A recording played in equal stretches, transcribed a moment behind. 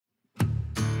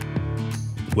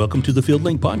Welcome to the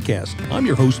FieldLink Podcast. I'm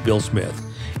your host, Bill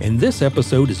Smith, and this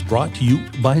episode is brought to you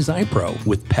by Zypro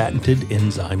with patented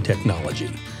enzyme technology.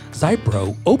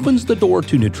 Zypro opens the door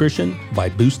to nutrition by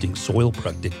boosting soil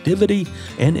productivity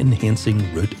and enhancing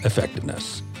root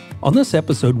effectiveness. On this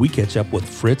episode, we catch up with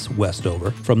Fritz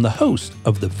Westover from the host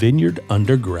of the Vineyard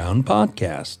Underground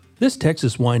podcast. This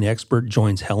Texas wine expert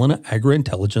joins Helena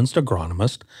agri-intelligence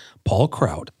agronomist Paul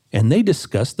Kraut, and they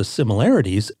discuss the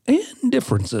similarities and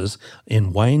differences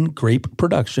in wine grape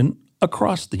production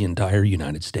across the entire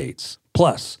United States.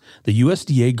 Plus, the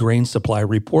USDA grain supply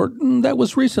report that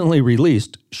was recently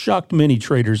released shocked many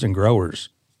traders and growers.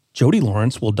 Jody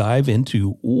Lawrence will dive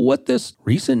into what this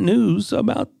recent news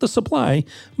about the supply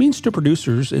means to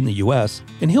producers in the U.S.,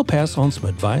 and he'll pass on some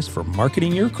advice for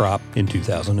marketing your crop in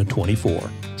 2024.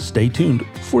 Stay tuned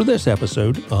for this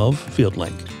episode of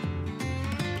FieldLink.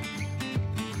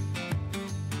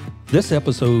 This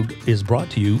episode is brought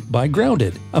to you by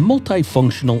Grounded, a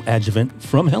multifunctional adjuvant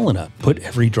from Helena. Put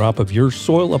every drop of your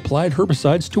soil-applied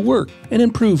herbicides to work and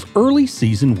improve early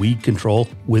season weed control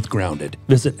with Grounded.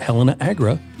 Visit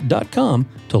helenaagra.com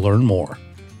to learn more.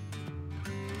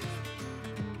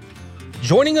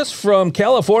 Joining us from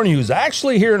California, who's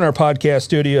actually here in our podcast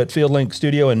studio at FieldLink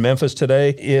Studio in Memphis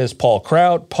today, is Paul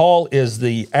Kraut. Paul is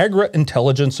the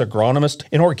agri-intelligence agronomist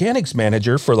and organics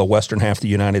manager for the western half of the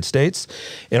United States.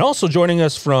 And also joining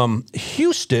us from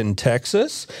Houston,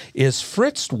 Texas, is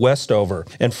Fritz Westover.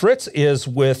 And Fritz is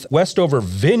with Westover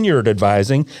Vineyard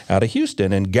Advising out of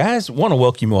Houston. And guys, want to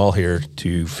welcome you all here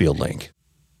to FieldLink.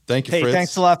 Thank you, Fritz. Hey,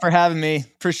 thanks a lot for having me.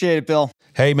 Appreciate it, Bill.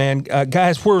 Hey, man,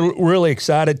 guys, we're really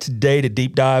excited today to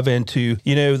deep dive into,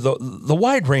 the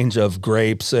wide range of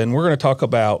grapes. And we're going to talk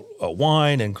about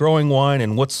wine and growing wine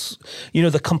and what's,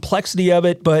 the complexity of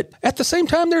it. But at the same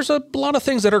time, there's a lot of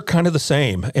things that are kind of the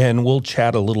same. And we'll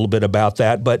chat a little bit about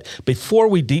that. But before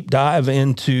we deep dive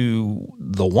into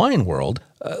the wine world,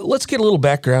 let's get a little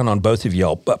background on both of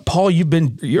y'all. But Paul,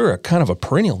 you're a kind of a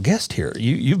perennial guest here.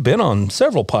 You've been on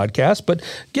several podcasts, but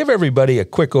give everybody a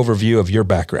quick overview of your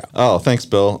background. Oh, thanks,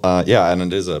 Bill. And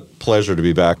it is a pleasure to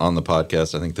be back on the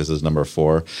podcast. I think this is number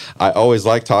 4. I always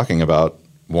like talking about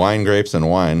wine, grapes, and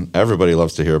wine. Everybody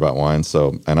loves to hear about wine,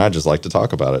 and I just like to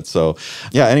talk about it. So,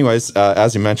 anyways,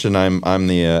 as you mentioned, I'm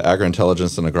the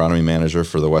agri-intelligence and agronomy manager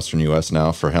for the Western U.S.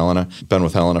 now for Helena. Been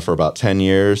with Helena for about 10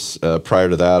 years. Prior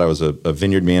to that, I was a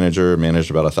vineyard manager,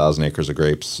 managed about 1,000 acres of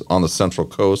grapes on the central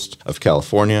coast of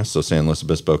California, so San Luis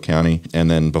Obispo County. And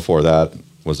then before that,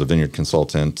 was a vineyard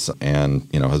consultant and,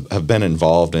 have been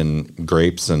involved in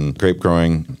grapes and grape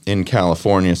growing in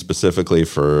California specifically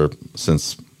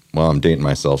since I'm dating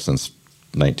myself, since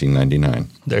 1999.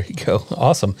 There you go.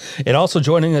 Awesome. And also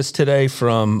joining us today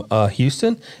from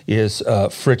Houston is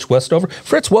Fritz Westover.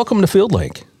 Fritz, welcome to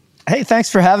FieldLink. Hey, thanks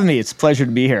for having me. It's a pleasure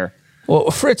to be here.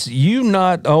 Well, Fritz, you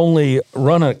not only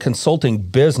run a consulting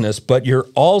business, but you're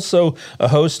also a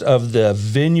host of the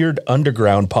Vineyard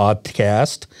Underground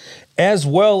podcast, as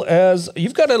well as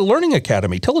you've got a learning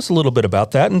academy. Tell us a little bit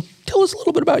about that, and tell us a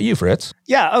little bit about you, Fritz.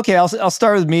 Yeah, okay. I'll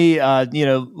start with me.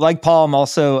 Like Paul, I'm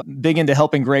also big into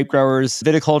helping grape growers.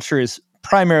 Viticulture is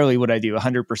primarily what I do,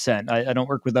 100%. I don't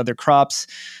work with other crops.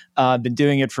 I've been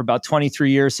doing it for about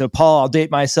 23 years. So, Paul, I'll date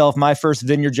myself. My first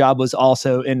vineyard job was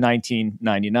also in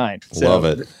 1999. Love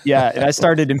it. Yeah, and I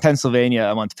started in Pennsylvania.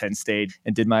 I went to Penn State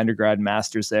and did my undergrad and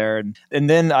master's there. And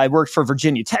then I worked for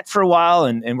Virginia Tech for a while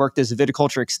and worked as a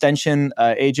viticulture extension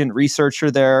agent researcher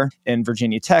there in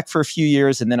Virginia Tech for a few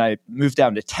years. And then I moved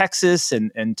down to Texas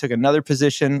and took another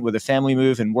position with a family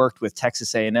move and worked with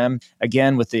Texas A&M,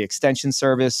 again, with the extension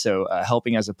service. So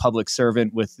helping as a public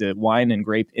servant with the wine and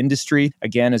grape industry,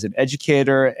 again, as an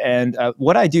educator. And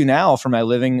what I do now for my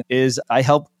living is I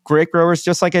help grape growers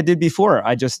just like I did before.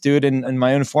 I just do it in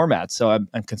my own format. So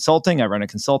I'm consulting. I run a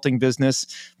consulting business,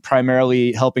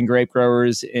 primarily helping grape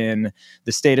growers in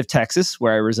the state of Texas,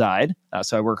 where I reside.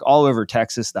 So I work all over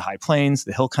Texas, the High Plains,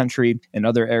 the Hill Country, and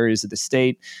other areas of the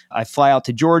state. I fly out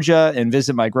to Georgia and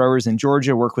visit my growers in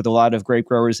Georgia, work with a lot of grape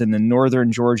growers in the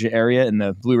northern Georgia area in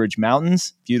the Blue Ridge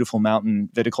Mountains, beautiful mountain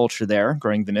viticulture there,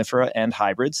 growing vinifera and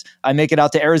hybrids. I make it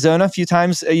out to Arizona a few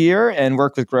times a year and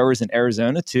work with growers in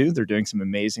Arizona too. They're doing some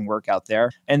amazing work out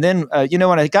there. And then,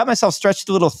 when I got myself stretched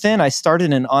a little thin, I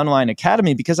started an online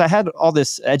academy because I had all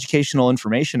this educational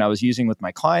information I was using with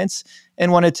my clients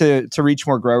and wanted to reach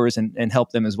more growers and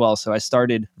help them as well. So I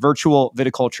started Virtual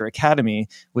Viticulture Academy,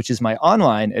 which is my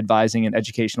online advising and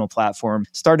educational platform.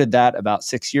 Started that about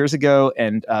 6 years ago.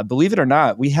 And believe it or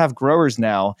not, we have growers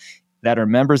now that are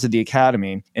members of the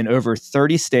Academy in over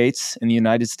 30 states in the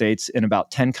United States and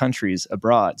about 10 countries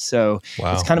abroad. So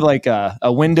it's kind of like a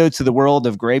window to the world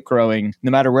of grape growing.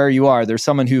 No matter where you are, there's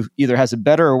someone who either has it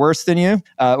better or worse than you,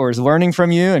 or is learning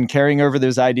from you and carrying over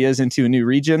those ideas into a new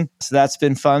region. So that's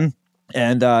been fun.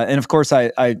 And of course,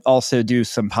 I also do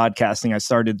some podcasting. I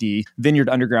started the Vineyard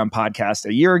Underground podcast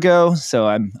a year ago. So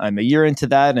I'm a year into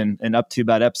that and up to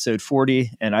about episode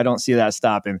 40. And I don't see that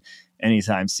stopping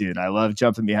anytime soon. I love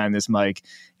jumping behind this mic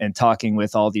and talking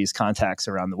with all these contacts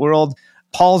around the world.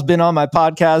 Paul's been on my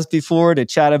podcast before to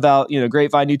chat about,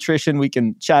 grapevine nutrition. We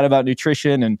can chat about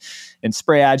nutrition and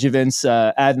spray adjuvants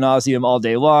ad nauseum all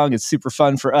day long. It's super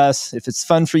fun for us. If it's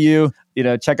fun for you,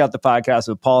 check out the podcast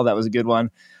with Paul. That was a good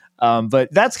one.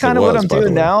 But that's kind of what I'm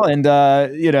doing now. And,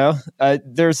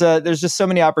 there's just so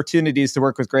many opportunities to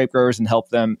work with grape growers and help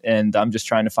them. And I'm just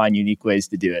trying to find unique ways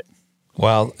to do it.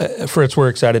 Well, Fritz, we're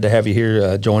excited to have you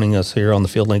here joining us here on the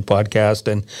FieldLink podcast.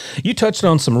 And you touched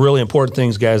on some really important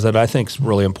things, guys, that I think is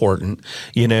really important.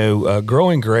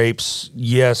 Growing grapes,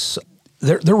 yes,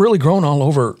 they're really grown all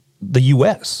over the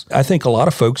U.S. I think a lot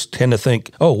of folks tend to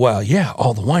think, oh, well, yeah,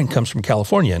 all the wine comes from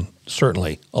California. And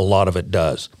certainly a lot of it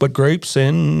does. But grapes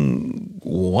and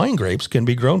wine grapes can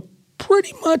be grown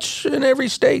pretty much in every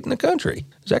state in the country.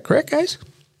 Is that correct, guys?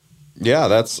 Yeah,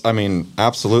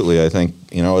 absolutely. I think,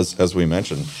 as we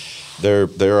mentioned,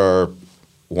 there are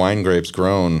wine grapes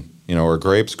grown, or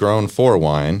grapes grown for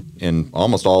wine in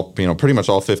almost all, pretty much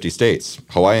all 50 states,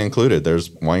 Hawaii included.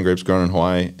 There's wine grapes grown in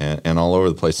Hawaii and all over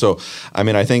the place. So,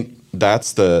 I think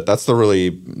that's the really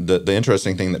the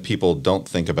interesting thing that people don't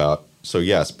think about. So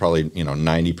yes, probably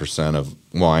 90% of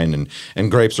wine and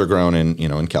grapes are grown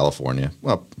in California.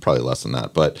 Well, probably less than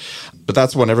that, but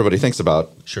that's what everybody thinks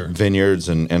about. Sure. Vineyards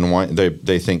and wine.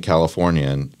 They think California,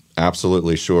 and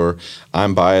absolutely sure.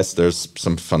 I'm biased. There's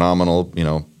some phenomenal.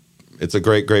 It's a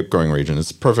great grape growing region.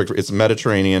 It's perfect. It's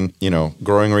Mediterranean.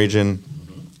 Growing region.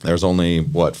 There's only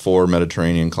 4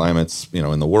 Mediterranean climates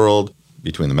in the world,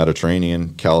 between the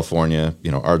Mediterranean, California,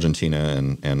 Argentina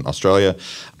and Australia.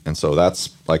 And so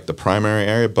that's like the primary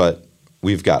area, but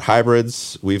we've got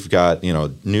hybrids, we've got,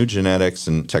 new genetics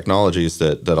and technologies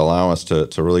that allow us to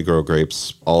really grow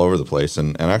grapes all over the place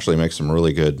and actually make some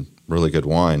really good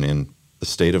wine in the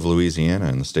state of Louisiana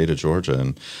and the state of Georgia.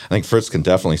 And I think Fritz can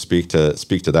definitely speak to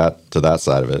that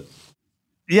side of it.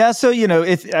 Yeah, so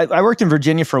if I worked in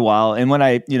Virginia for a while, and when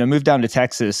I moved down to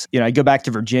Texas, I go back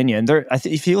to Virginia, and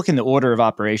if you look in the order of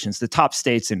operations, the top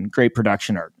states in grape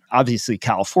production are obviously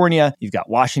California. You've got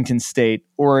Washington State,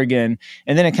 Oregon,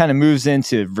 and then it kind of moves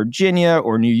into Virginia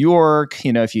or New York.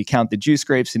 If you count the juice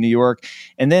grapes in New York,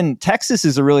 and then Texas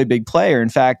is a really big player. In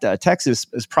fact, Texas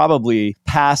is probably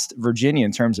past Virginia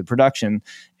in terms of production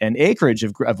and acreage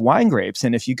of wine grapes.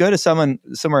 And if you go to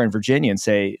somewhere in Virginia and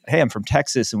say, "Hey, I'm from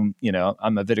Texas, and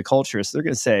I'm a viticulturist," they're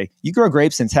going to say, "You grow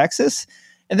grapes in Texas?"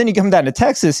 And then you come down to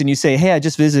Texas and you say, "Hey, I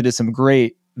just visited some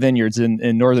great vineyards in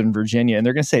Northern Virginia," and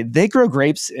they're going to say, "They grow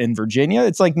grapes in Virginia?"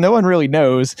 It's like no one really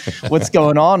knows what's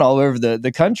going on all over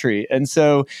the country. And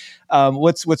so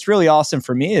what's really awesome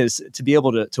for me is to be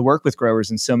able to work with growers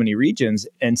in so many regions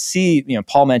and see,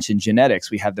 Paul mentioned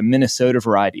genetics. We have the Minnesota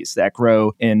varieties that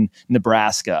grow in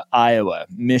Nebraska, Iowa,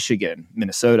 Michigan,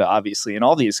 Minnesota, obviously, and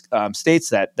all these states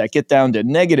that get down to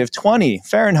negative 20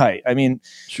 Fahrenheit. I mean,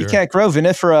 Sure. You can't grow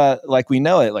vinifera like we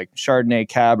know it, like Chardonnay,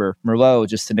 Cab, or Merlot,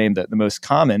 just to name the most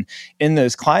common in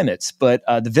those climates. But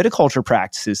the viticulture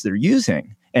practices they're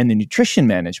using and the nutrition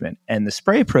management and the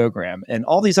spray program and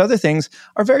all these other things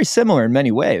are very similar in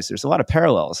many ways. There's a lot of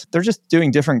parallels. They're just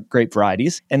doing different grape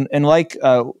varieties. And like,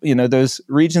 those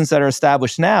regions that are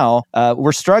established now,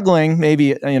 we're struggling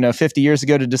maybe, 50 years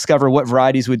ago to discover what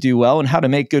varieties would do well and how to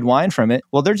make good wine from it.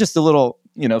 Well, they're just a little,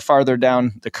 farther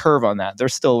down the curve on that. They're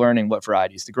still learning what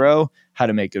varieties to grow, how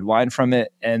to make good wine from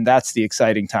it. And that's the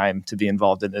exciting time to be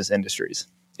involved in those industries.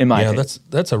 In my opinion.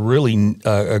 That's a really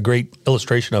a great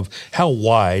illustration of how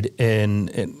wide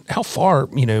and how far,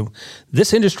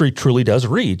 this industry truly does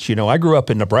reach. I grew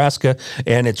up in Nebraska,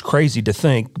 and it's crazy to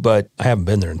think, but I haven't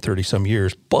been there in 30 some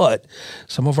years, but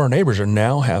some of our neighbors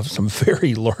now have some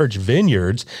very large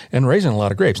vineyards and raising a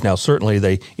lot of grapes. Now, certainly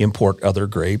they import other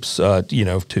grapes,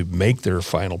 to make their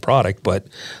final product, but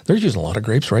they're using a lot of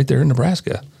grapes right there in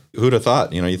Nebraska. Who'd have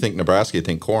thought? You think Nebraska, you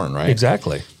think corn, right?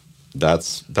 Exactly.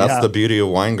 That's the beauty of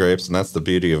wine grapes, and that's the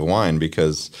beauty of wine,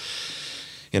 because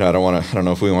I don't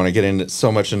know if we want to get into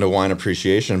so much into wine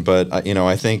appreciation, but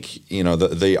I think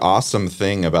the awesome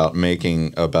thing about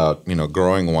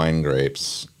growing wine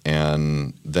grapes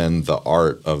And then the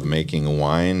art of making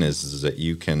wine is that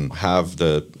you can have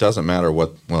doesn't matter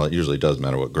what, well, it usually does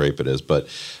matter what grape it is, but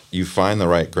you find the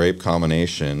right grape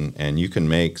combination and you can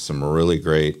make some really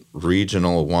great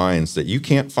regional wines that you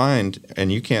can't find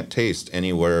and you can't taste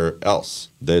anywhere else.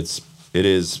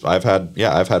 I've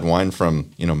had wine from,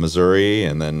 Missouri,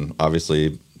 and then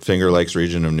obviously Finger Lakes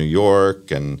region of New York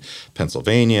and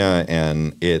Pennsylvania,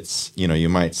 and it's, you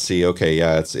might see, okay,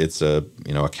 yeah, it's a,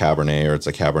 a Cabernet, or it's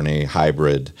a Cabernet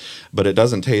hybrid, but it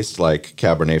doesn't taste like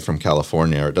Cabernet from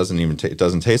California, or it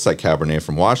doesn't taste like Cabernet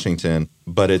from Washington,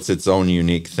 but it's its own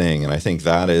unique thing. And I think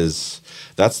that's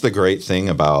the great thing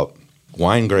about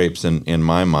wine grapes in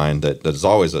my mind that has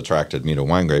always attracted me to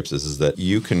wine grapes is that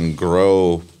you can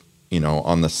grow,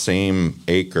 on the same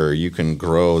acre, you can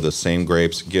grow the same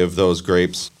grapes, give those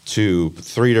grapes to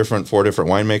 4 different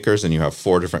winemakers, and you have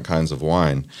 4 different kinds of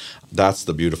wine. That's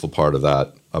the beautiful part of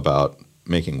that about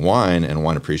making wine and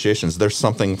wine appreciations. There's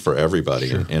something for everybody,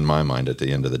 sure, in my mind at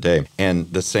the end of the day.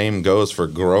 And the same goes for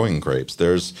growing grapes.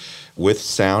 With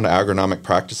sound agronomic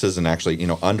practices and actually,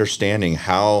 understanding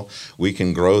how we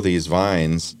can grow these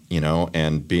vines,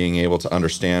 and being able to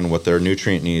understand what their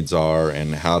nutrient needs are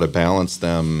and how to balance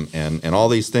them, and all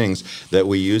these things that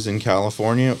we use in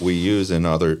California, we use in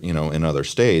other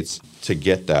states to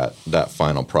get that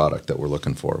final product that we're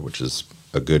looking for, which is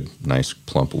a good, nice,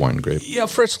 plump wine grape. Yeah,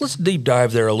 Fritz, let's deep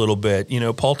dive there a little bit.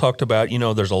 Paul talked about,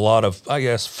 there's a lot of, I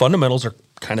guess, fundamentals are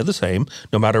kind of the same,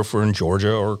 no matter if we're in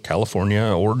Georgia or California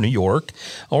or New York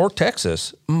or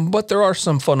Texas, but there are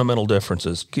some fundamental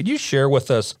differences. Could you share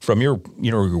with us from your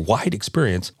wide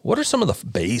experience, what are some of the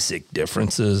basic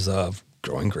differences of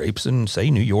growing grapes in,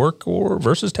 say, New York or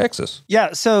versus Texas?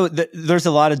 Yeah, so there's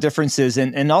a lot of differences,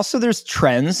 and also there's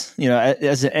trends.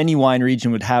 As any wine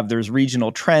region would have, there's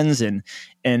regional trends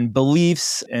and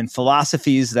beliefs and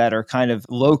philosophies that are kind of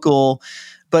local.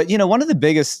 But, one of the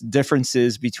biggest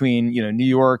differences between, New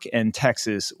York and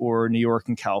Texas, or New York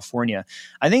and California,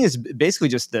 I think is basically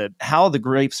just how the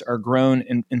grapes are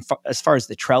grown as far as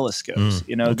the trellis goes.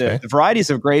 Okay. The varieties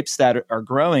of grapes that are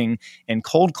growing in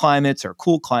cold climates or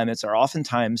cool climates are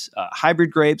oftentimes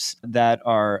hybrid grapes that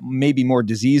are maybe more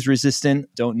disease resistant,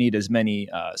 don't need as many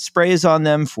sprays on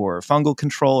them for fungal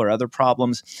control or other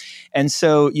problems. And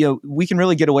so, we can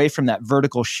really get away from that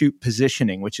vertical shoot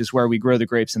positioning, which is where we grow the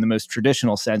grapes in the most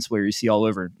traditional sense, where you see all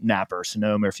over Napa or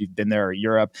Sonoma, if you've been there, or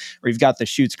Europe, where you've got the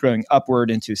shoots growing upward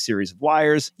into a series of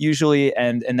wires, usually,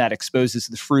 and that exposes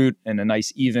the fruit in a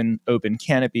nice, even, open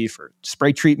canopy for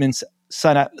spray treatments,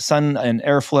 sun and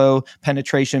airflow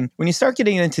penetration. When you start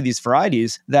getting into these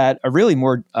varieties that are really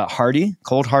more hardy,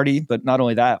 cold hardy, but not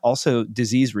only that, also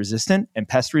disease resistant and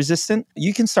pest resistant,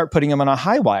 you can start putting them on a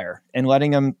high wire and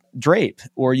letting them drape,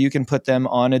 or you can put them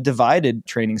on a divided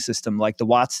training system, like the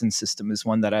Watson system is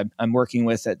one that I'm working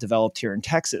with that developed here in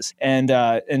Texas.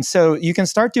 And so you can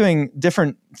start doing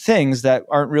different things that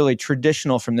aren't really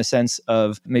traditional from the sense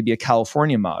of maybe a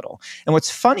California model. And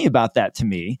what's funny about that to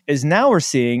me is now we're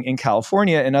seeing in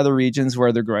California and other regions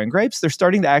where they're growing grapes, they're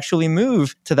starting to actually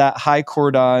move to that high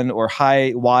cordon or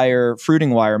high wire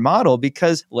fruiting wire model,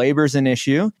 because labor is an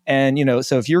issue. And,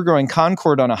 so if you're growing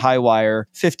Concord on a high wire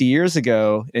 50 years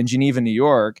ago in Geneva, New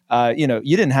York, you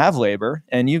didn't have labor,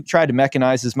 and you tried to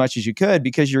mechanize as much as you could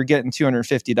because you're getting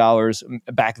 $250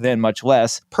 back then, much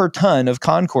less, per ton of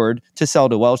Concord to sell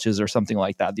to Welch's or something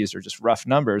like that. These are just rough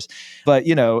numbers. But,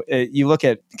 you look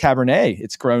at Cabernet,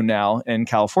 it's grown now in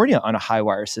California on a high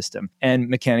wire system and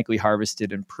mechanically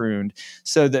harvested and pruned.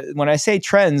 So when I say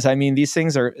trends, I mean, these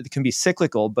things can be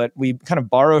cyclical, but we kind of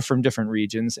borrow from different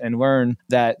regions and learn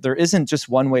that there isn't just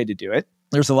one way to do it.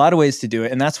 There's a lot of ways to do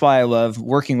it. And that's why I love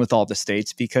working with all the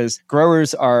states, because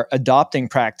growers are adopting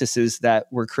practices that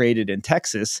were created in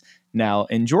Texas now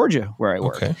in Georgia, where I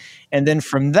work. Okay. And then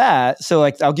from that, so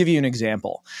I'll give you an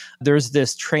example. There's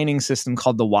this training system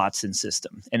called the Watson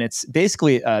system. And it's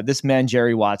basically this man,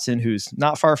 Jerry Watson, who's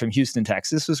not far from Houston,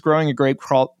 Texas, was growing a grape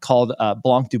called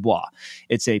Blanc du Bois.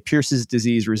 It's a Pierce's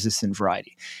disease resistant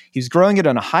variety. He's growing it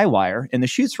on a high wire, and the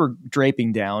shoots were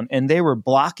draping down, and they were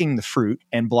blocking the fruit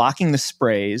and blocking the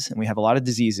sprays. And we have a lot of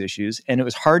disease issues. And it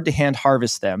was hard to hand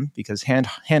harvest them because hand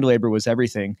labor was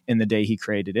everything in the day he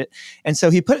created it. And so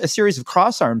he put a series of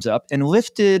cross arms up and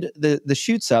lifted the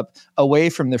shoots up away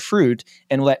from the fruit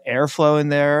and let airflow in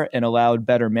there, and allowed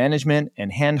better management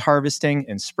and hand harvesting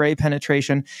and spray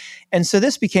penetration. And so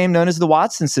this became known as the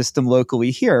Watson system locally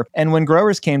here. And when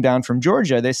growers came down from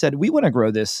Georgia, they said, we want to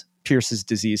grow this Pierce's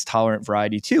disease tolerant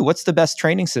variety too. What's the best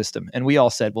training system? And we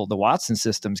all said, well, the Watson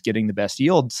system's getting the best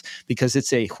yields because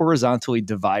it's a horizontally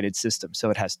divided system. So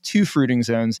it has 2 fruiting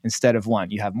zones instead of 1.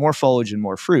 You have more foliage and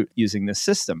more fruit using this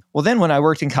system. Well, then when I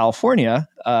worked in California,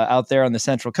 out there on the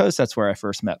Central Coast. That's where I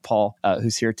first met Paul,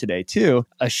 who's here today too.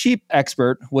 A sheep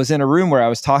expert was in a room where I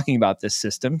was talking about this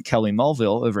system, Kelly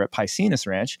Mulville over at Piscinas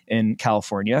Ranch in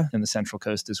California and the Central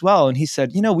Coast as well. And he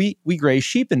said, we graze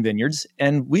sheep in vineyards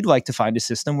and we'd like to find a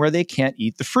system where they can't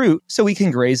eat the fruit so we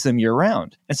can graze them year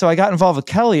round. And so I got involved with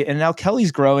Kelly, and now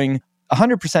Kelly's growing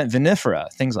 100%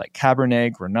 vinifera, things like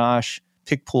Cabernet, Grenache,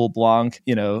 Picpoul Blanc,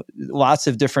 lots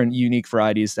of different unique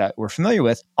varieties that we're familiar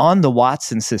with on the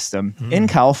Watson system in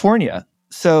California.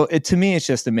 So to me, it's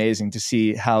just amazing to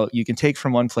see how you can take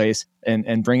from one place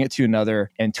and bring it to another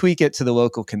and tweak it to the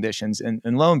local conditions. And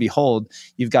lo and behold,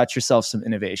 you've got yourself some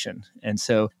innovation. And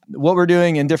so what we're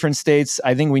doing in different states,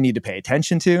 I think we need to pay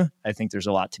attention to. I think there's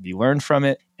a lot to be learned from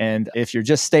it. And if you're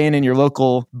just staying in your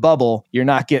local bubble, you're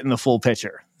not getting the full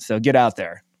picture. So get out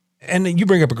there. And you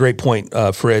bring up a great point,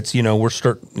 Fritz. We're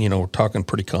talking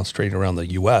pretty concentrated around the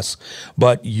U.S.,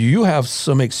 but you have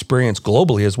some experience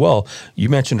globally as well. You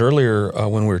mentioned earlier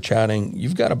when we were chatting,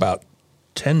 you've got about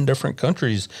 10 different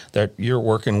countries that you're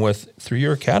working with through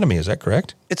your academy. Is that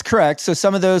correct? It's correct. So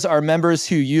some of those are members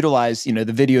who utilize, the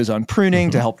videos on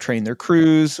pruning to help train their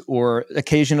crews, or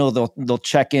occasionally they'll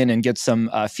check in and get some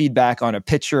feedback on a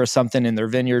picture or something in their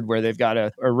vineyard where they've got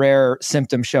a rare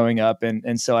symptom showing up.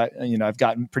 And so I've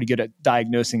gotten pretty good at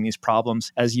diagnosing these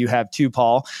problems, as you have too,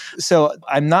 Paul. So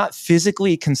I'm not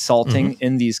physically consulting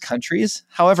in these countries.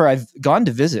 However, I've gone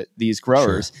to visit these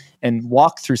growers and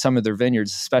walk through some of their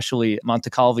vineyards, especially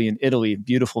Montecalvi in Italy,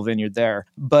 beautiful vineyard there.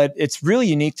 But it's really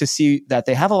unique to see that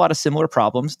they have a lot of similar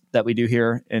problems that we do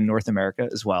here in North America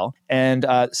as well. And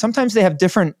sometimes they have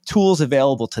different tools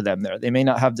available to them there. They may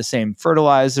not have the same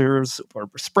fertilizers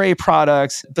or spray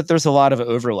products, but there's a lot of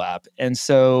overlap. And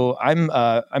so I'm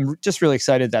just really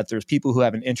excited that there's people who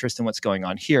have an interest in what's going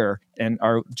on here and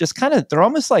are just they're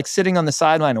almost like sitting on the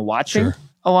sideline and watching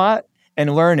a lot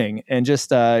and learning, and just,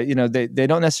 they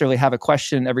don't necessarily have a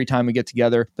question every time we get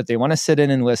together, but they want to sit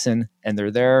in and listen, and they're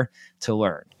there to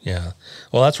learn. Yeah.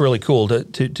 Well, that's really cool to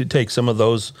take some of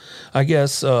those, I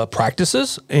guess,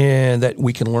 practices and that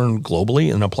we can learn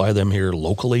globally and apply them here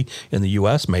locally in the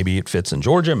U.S. Maybe it fits in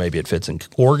Georgia, maybe it fits in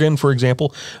Oregon, for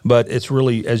example, but it's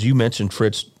really, as you mentioned,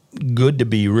 Fritz, good to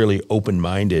be really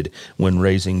open-minded when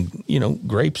raising,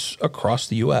 grapes across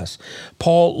the U.S.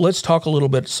 Paul, let's talk a little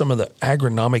bit some of the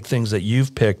agronomic things that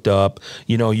you've picked up.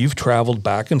 You've traveled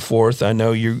back and forth. I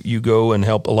know you go and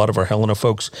help a lot of our Helena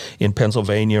folks in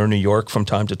Pennsylvania or New York from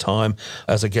time to time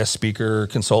as a guest speaker,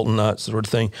 consultant, that sort of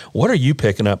thing. What are you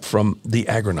picking up from the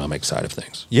agronomic side of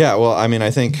things? Yeah, well, I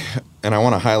think, and I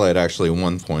want to highlight actually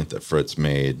one point that Fritz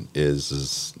made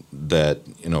is that,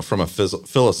 from a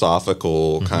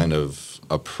philosophical kind of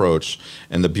approach,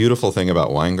 and the beautiful thing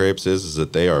about wine grapes is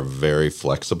that they are very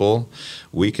flexible.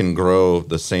 We can grow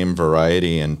the same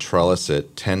variety and trellis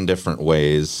it 10 different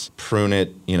ways, prune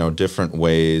it, different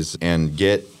ways, and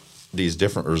get these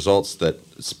different results that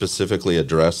specifically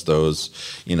address those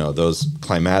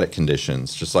climatic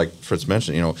conditions. Just like Fritz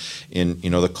mentioned, in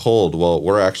the cold, well,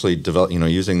 we're actually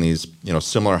using these,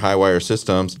 similar high wire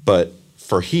systems, but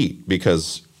for heat,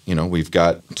 because we've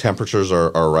got temperatures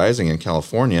are rising in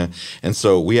California, and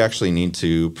so we actually need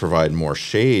to provide more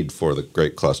shade for the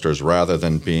grape clusters rather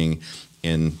than being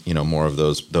in more of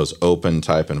those open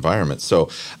type environments. So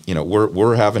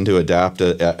we're having to adapt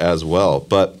as well,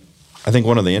 but I think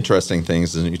one of the interesting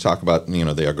things is when you talk about, the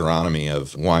agronomy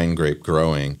of wine grape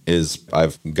growing is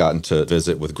I've gotten to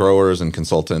visit with growers and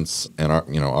consultants and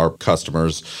our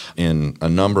customers in a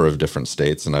number of different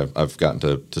states. And I've gotten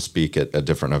to speak at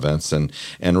different events and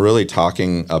really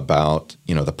talking about,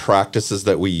 the practices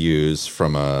that we use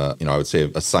from I would say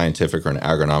a scientific or an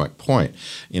agronomic point.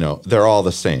 They're all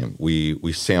the same.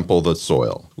 We sample the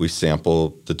soil, we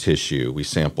sample the tissue, we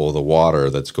sample the water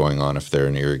that's going on if they're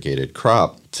an irrigated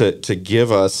crop, to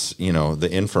give us, the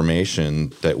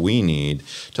information that we need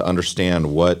to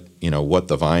understand what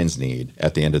the vines need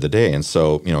at the end of the day. And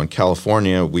so, in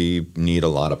California, we need a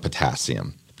lot of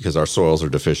potassium because our soils are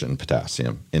deficient in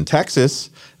potassium. In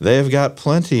Texas, they've got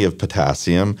plenty of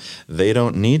potassium. They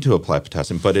don't need to apply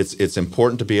potassium, but it's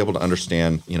important to be able to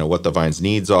understand, what the vine's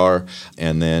needs are,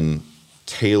 and then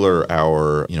tailor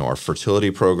our fertility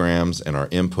programs and our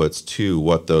inputs to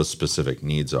what those specific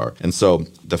needs are. And so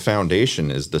the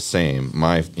foundation is the same.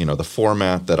 The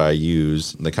format that I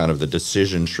use, the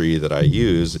decision tree that I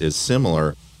use is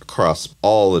similar across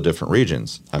all the different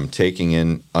regions. I'm taking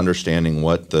in understanding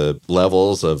what the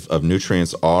levels of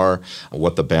nutrients are,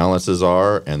 what the balances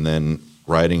are, and then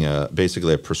writing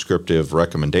basically a prescriptive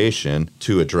recommendation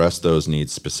to address those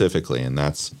needs specifically. And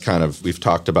that's kind of, we've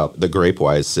talked about the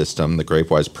GrapeWise system, the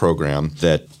GrapeWise program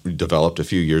that we developed a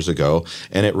few years ago.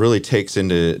 And it really takes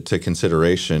into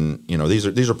consideration,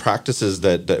 these are practices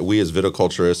that we as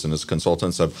viticulturists and as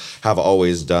consultants have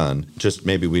always done. Just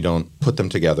maybe we don't put them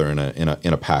together in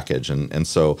a package. And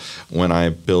so when I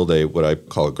build what I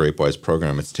call a GrapeWise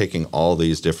program, it's taking all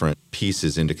these different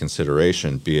pieces into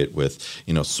consideration, be it with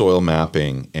soil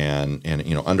mapping and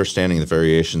understanding the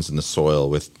variations in the soil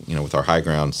with our high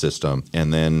ground system,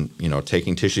 and then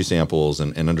taking tissue samples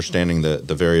and understanding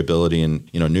the variability in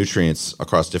nutrients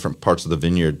across different parts of the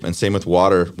vineyard. And same with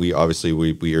water. We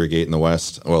irrigate in the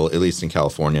West, well, at least in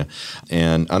California,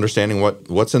 and understanding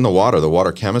what's in the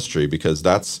water chemistry, because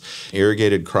that's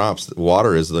irrigated crops.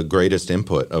 Water is the greatest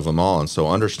input of them all. And so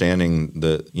understanding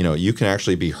you can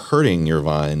actually be hurting your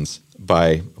vines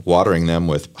by watering them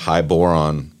with high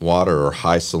boron water or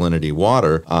high salinity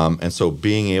water. And so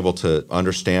being able to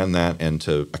understand that and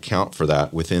to account for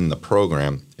that within the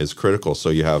program is critical. So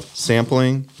you have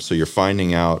sampling, so you're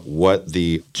finding out what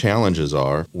the challenges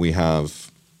are. We have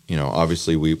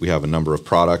obviously we have a number of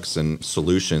products and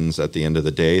solutions at the end of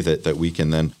the day that we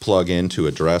can then plug in to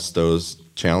address those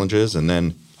challenges. And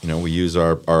then, we use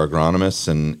our agronomists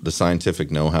and the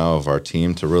scientific know-how of our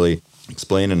team to really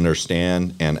explain and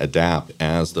understand and adapt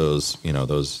as those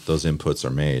inputs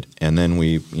are made. And then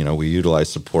we utilize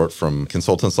support from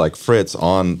consultants like Fritz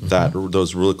on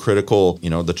those really critical,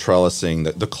 the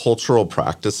trellising, the cultural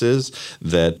practices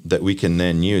that we can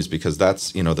then use, because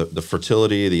that's, the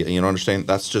fertility, understand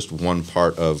that's just one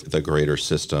part of the greater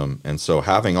system. And so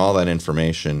having all that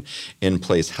information in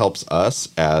place helps us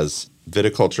as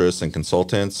viticulturists and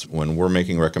consultants. When we're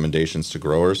making recommendations to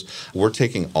growers, we're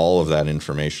taking all of that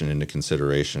information into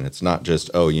consideration. It's not just,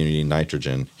 you need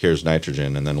nitrogen, here's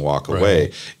nitrogen, and then walk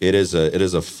away. It is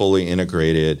a fully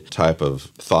integrated type of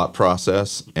thought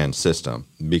process and system.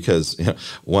 Because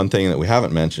one thing that we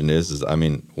haven't mentioned is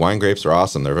wine grapes are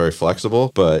awesome. They're very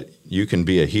flexible, but you can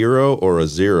be a hero or a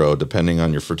zero depending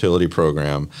on your fertility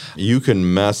program. You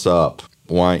can mess up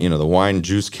wine, the wine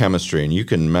juice chemistry, and you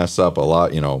can mess up a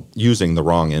lot, using the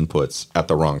wrong inputs at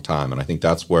the wrong time. And I think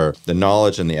that's where the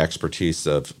knowledge and the expertise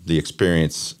of the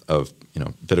experience of,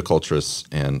 viticulturists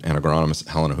and agronomists,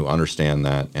 Helena, who understand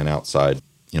that, and outside,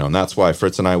 and that's why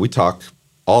Fritz and I, we talk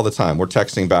all the time. We're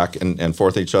texting back and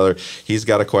forth each other. He's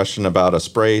got a question about a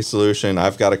spray solution.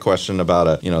 I've got a question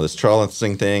about this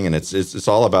trellising thing. And it's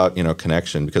all about,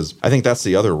 connection, because I think that's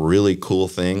the other really cool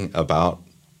thing about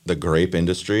the grape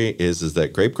industry is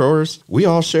that grape growers, we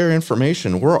all share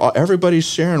information. Everybody's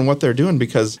sharing what they're doing,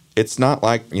 because it's not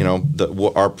like,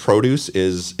 our produce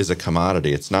is a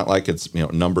commodity. It's not like it's,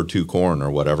 number 2 corn or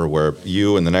whatever, where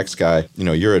you and the next guy,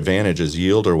 your advantage is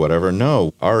yield or whatever.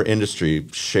 No, our industry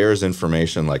shares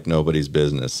information like nobody's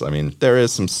business. There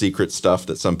is some secret stuff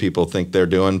that some people think they're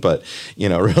doing, but,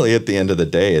 really at the end of the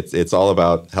day, it's all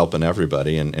about helping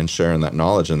everybody and sharing that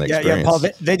knowledge and the experience. Yeah, Paul,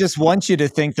 they just want you to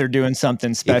think they're doing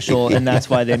something special, and that's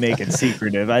why they make it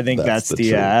secretive. I think that's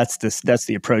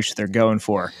the approach they're going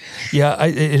for. Yeah,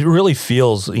 it really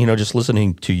feels, just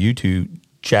listening to you two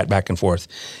chat back and forth,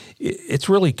 it's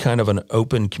really kind of an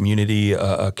open community,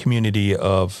 a community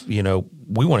of,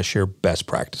 we want to share best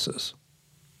practices.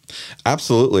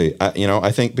 Absolutely.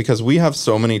 I think because we have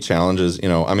so many challenges,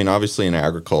 obviously in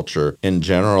agriculture in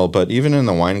general, but even in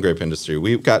the wine grape industry,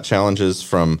 we've got challenges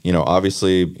from,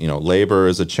 obviously, labor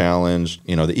is a challenge,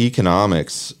 the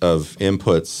economics of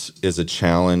inputs is a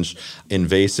challenge,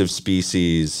 invasive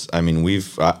species. I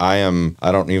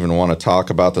don't even want to talk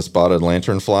about the spotted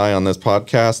lanternfly on this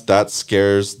podcast. That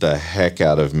scares the heck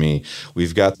out of me.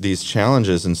 We've got these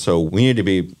challenges. And so we need to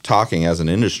be talking as an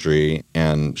industry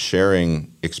and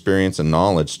sharing experience and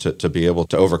knowledge to be able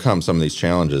to overcome some of these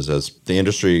challenges. As the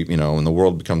industry, and the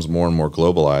world becomes more and more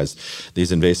globalized,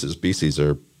 these invasive species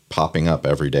are popping up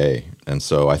every day. And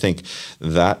so I think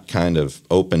that kind of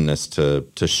openness to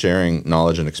sharing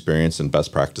knowledge and experience and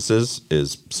best practices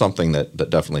is something that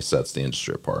definitely sets the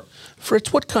industry apart.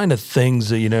 Fritz, what kind of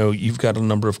things, you've got a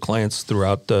number of clients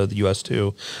throughout the U.S.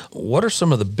 too. What are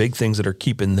some of the big things that are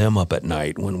keeping them up at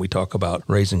night when we talk about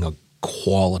raising a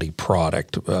quality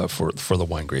product for the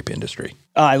wine grape industry?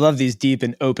 I love these deep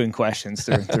and open questions.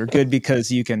 They're good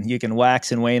because you can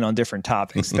wax and wane on different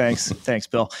topics. Thanks,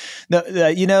 Bill.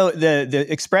 The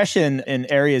expression in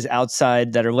areas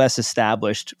outside that are less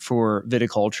established for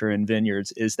viticulture and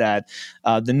vineyards is that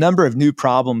the number of new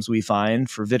problems we find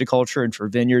for viticulture and for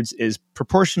vineyards is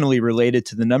proportionally related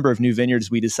to the number of new vineyards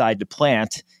we decide to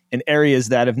plant in areas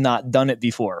that have not done it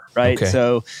before, right? Okay.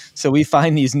 So we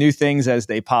find these new things as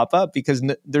they pop up because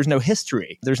there's no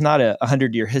history. There's not a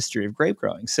 100-year history of grape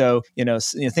growing. So,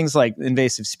 things like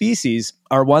invasive species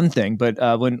are one thing, but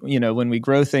when we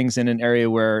grow things in an area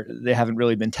where they haven't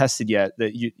really been tested yet,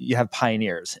 that you have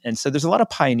pioneers. And so there's a lot of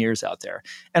pioneers out there.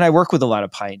 And I work with a lot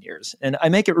of pioneers. And I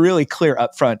make it really clear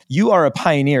up front, you are a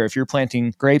pioneer if you're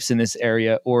planting grapes in this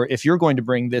area, or if you're going to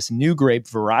bring this new grape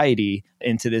variety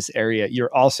into this area,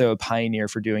 you're also a pioneer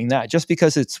for doing that. Just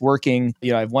because it's working, I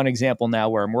have one example now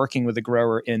where I'm working with a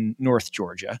grower in North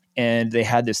Georgia, and they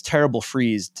had this terrible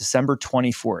freeze December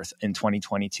 24th in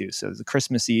 2022. So the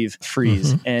Christmas Eve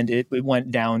freeze, and it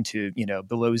went down to,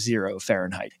 below 0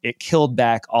 Fahrenheit. It killed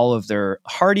back all of their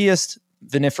hardiest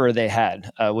vinifera they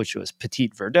had, which was Petit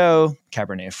Verdot,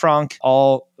 Cabernet Franc,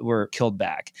 all were killed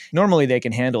back. Normally they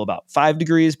can handle about 5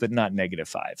 degrees, but not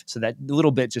 -5. So that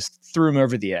little bit just threw them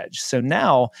over the edge. So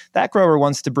now that grower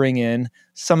wants to bring in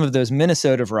some of those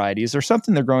Minnesota varieties or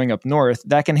something they're growing up north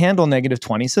that can handle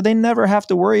 -20. So they never have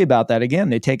to worry about that again.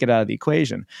 They take it out of the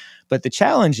equation. But the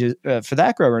challenge is, for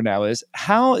that grower now is,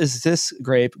 how is this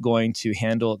grape going to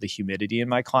handle the humidity in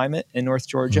my climate in North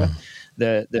Georgia?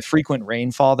 The frequent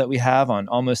rainfall that we have on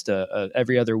almost a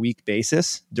every other week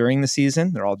basis during the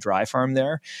season. They're all dry farm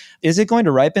there. Is it going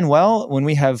to ripen well when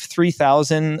we have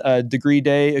 3,000 degree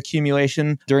day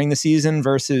accumulation during the season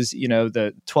versus,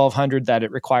 the 1,200 that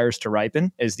it requires to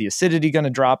ripen? Is the acidity going to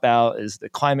drop out? Is the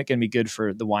climate going to be good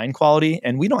for the wine quality?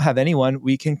 And we don't have anyone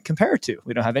we can compare it to.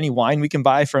 We don't have any wine we can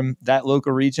buy from that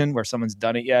local region where someone's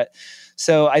done it yet.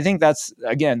 So I think that's,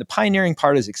 again, the pioneering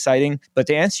part is exciting. But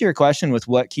to answer your question with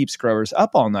what keeps growers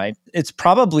up all night, it's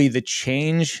probably the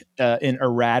change in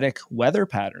erratic weather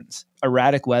patterns.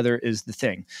 Erratic weather is the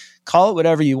thing. Call it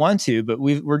whatever you want to, but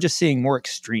we're just seeing more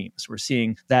extremes. We're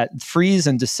seeing that freeze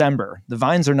in December. The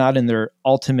vines are not in their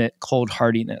ultimate cold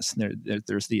hardiness.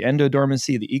 There's the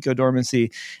endodormancy, the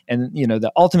ecodormancy, and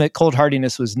the ultimate cold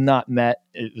hardiness was not met.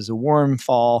 It was a warm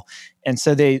fall. And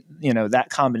so that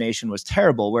combination was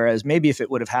terrible. Whereas maybe if it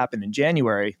would have happened in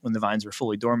January when the vines were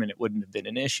fully dormant, it wouldn't have been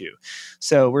an issue.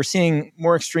 So we're seeing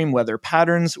more extreme weather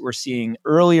patterns. We're seeing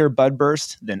earlier bud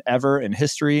burst than ever in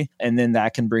history. And then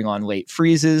that can bring on late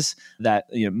freezes that,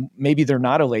 maybe they're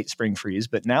not a late spring freeze,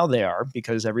 but now they are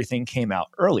because everything came out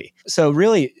early. So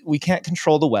really, we can't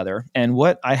control the weather. And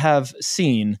what I have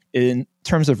seen in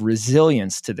terms of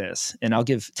resilience to this, and I'll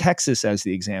give Texas as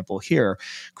the example here,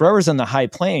 growers on the high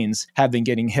plains have been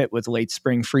getting hit with late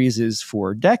spring freezes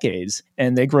for decades,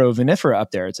 and they grow vinifera up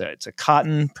there. It's a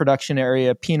cotton production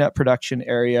area, peanut production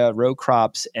area, row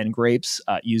crops, and grapes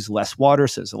use less water,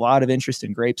 so there's a lot of interest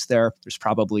in grapes there. There's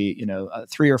probably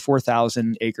 3,000 or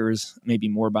 4,000 acres, maybe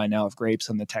more by now, of grapes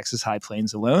on the Texas high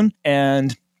plains alone,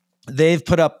 and they've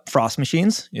put up frost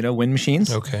machines, wind machines,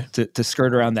 to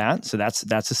skirt around that. So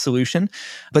that's a solution.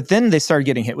 But then they started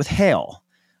getting hit with hail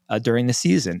during the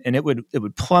season, and it would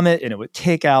plummet, and it would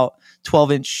take out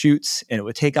 12-inch shoots, and it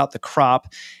would take out the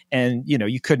crop, and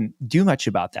you couldn't do much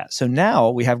about that. So now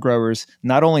we have growers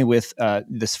not only with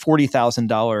this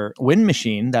 $40,000 wind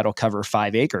machine that'll cover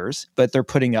 5 acres, but they're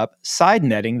putting up side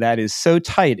netting that is so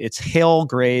tight it's hail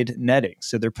grade netting.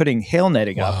 So they're putting hail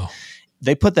netting up.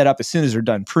 They put that up as soon as they're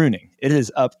done pruning. It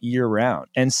is up year round.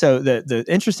 And so the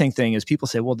interesting thing is people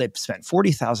say, well, they've spent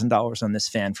 $40,000 on this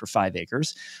fan for 5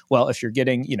 acres. Well, if you're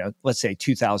getting, let's say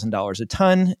 $2,000 a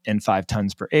ton and 5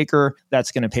 tons per acre,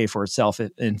 that's going to pay for itself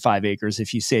in 5 acres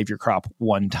if you save your crop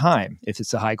one time, if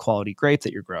it's a high quality grape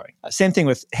that you're growing. Same thing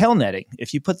with hail netting.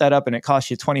 If you put that up and it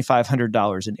costs you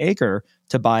 $2,500 an acre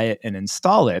to buy it and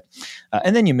install it,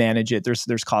 and then you manage it,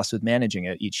 there's costs with managing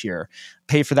it each year.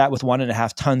 Pay for that with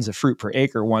 1.5 tons of fruit per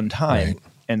acre one time. Right.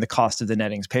 And the cost of the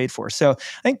netting's paid for. So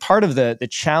I think part of the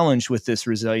challenge with this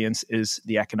resilience is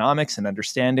the economics and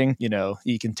understanding,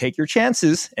 you can take your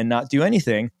chances and not do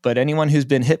anything, but anyone who's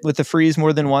been hit with a freeze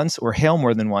more than once or hail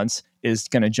more than once is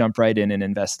going to jump right in and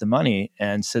invest the money.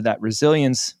 And so that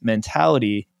resilience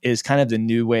mentality is kind of the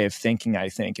new way of thinking, I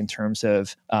think, in terms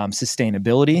of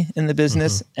sustainability in the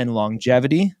business and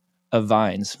longevity of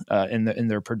vines in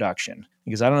their production.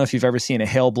 Because I don't know if you've ever seen a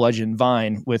hail bludgeon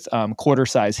vine with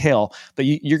quarter-size hail, but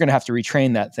you're going to have to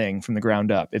retrain that thing from the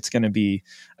ground up.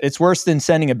 It's worse than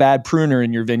sending a bad pruner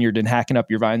in your vineyard and hacking up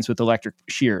your vines with electric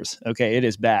shears. Okay, it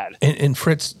is bad. And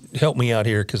Fritz, help me out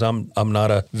here because I'm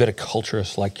not a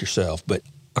viticulturist like yourself, but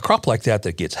a crop like that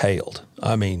gets hailed,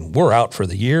 I mean, we're out for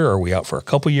the year. Are we out for a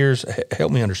couple years?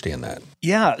 Help me understand that.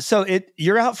 Yeah, so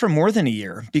you're out for more than a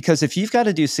year, because if you've got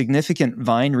to do significant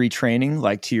vine retraining,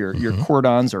 like to your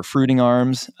cordons or fruiting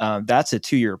arms, that's a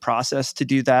 2-year process to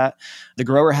do that. The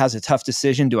grower has a tough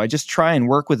decision. Do I just try and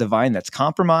work with a vine that's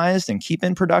compromised and keep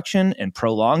in production and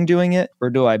prolong doing it? Or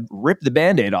do I rip the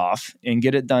Band-Aid off and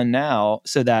get it done now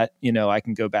so that, I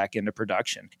can go back into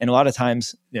production? And a lot of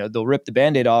times, they'll rip the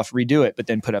Band-Aid off, redo it, but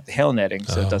then put up the hail netting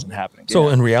so it doesn't happen again. So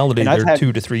in reality, they're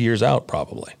 2 to 3 years out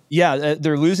probably. Yeah,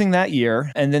 they're losing that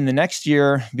year. And then the next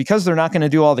year, because they're not going to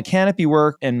do all the canopy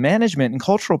work and management and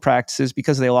cultural practices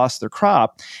because they lost their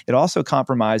crop, it also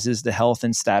compromises the health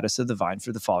and status of the vine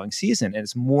for the following season. And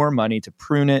it's more money to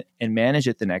prune it and manage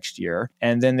it the next year.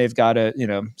 And then they've got to,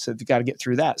 so they've got to get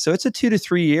through that. So it's a 2 to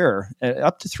 3 year,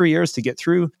 up to 3 years to get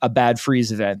through a bad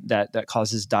freeze event that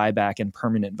causes dieback and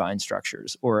permanent vine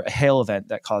structures, or a hail event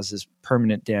that causes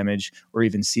permanent damage or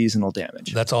even seasonal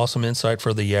damage. That's awesome insight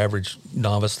for the average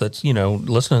novice that's,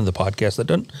 listening to the podcast that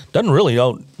doesn't really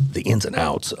know the ins and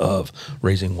outs of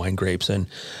raising wine grapes. And,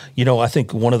 I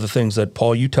think one of the things that,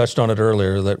 Paul, you touched on it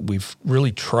earlier, that we've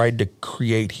really tried to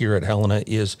create here at Helena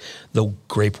is the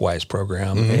GrapeWise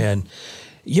program. And,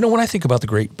 when I think about the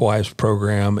GrapeWise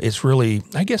program, it's really,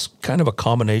 I guess, kind of a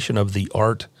combination of the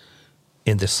art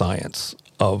and the science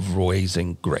of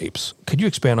raising grapes. Could you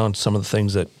expand on some of the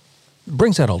things that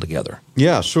brings that all together?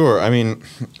 Yeah, sure. I mean,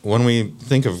 when we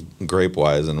think of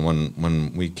GrapeWise, and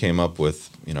when we came up with,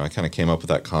 I kind of came up with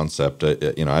that concept.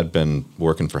 I'd been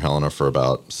working for Helena for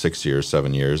about 6 years,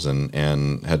 7 years, and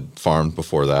had farmed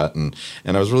before that, and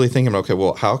I was really thinking, okay,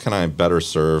 well, how can I better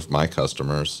serve my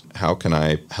customers? How can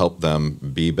I help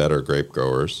them be better grape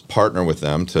growers? Partner with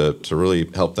them to really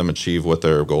help them achieve what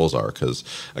their goals are. Because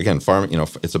again, farming,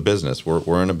 it's a business.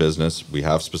 We're in a business. We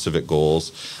have specific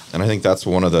goals, and I think that's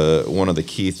one of the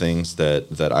key things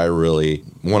that I really,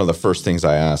 one of the first things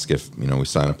I ask if we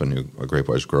sign up a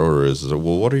GrapeWise grower is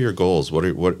well, what are your goals? What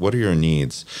are your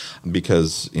needs?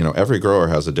 Because every grower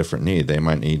has a different need. They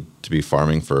might need to be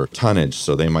farming for tonnage,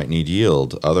 so they might need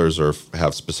yield. Others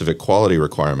have specific quality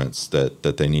requirements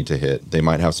that they need to hit. They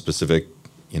might have specific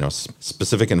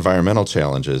environmental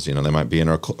challenges. They might be in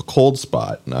a cold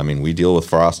spot. I mean, we deal with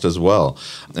frost as well.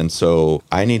 And so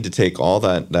I need to take all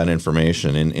that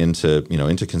information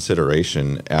into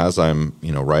consideration as I'm,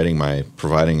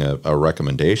 providing a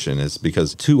recommendation, is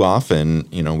because too often,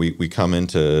 we come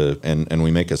into and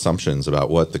we make assumptions about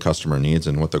what the customer needs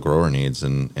and what the grower needs.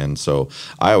 And so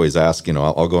I always ask,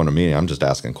 I'll go in a meeting, I'm just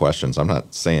asking questions. I'm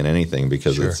not saying anything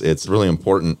because Sure. it's really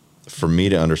important for me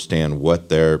to understand what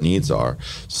their needs are,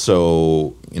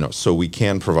 so we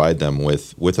can provide them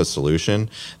with a solution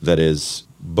that is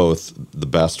both the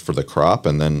best for the crop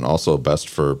and then also best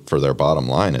for their bottom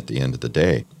line at the end of the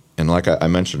day. And like I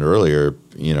mentioned earlier,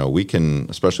 we can,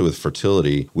 especially with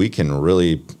fertility, we can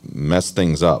really mess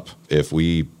things up if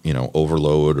we,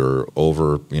 overload or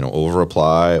over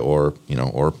apply or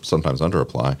sometimes under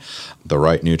apply the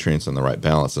right nutrients and the right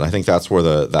balance. And I think that's where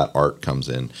that art comes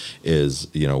in, is,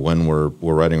 when we're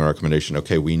writing a recommendation,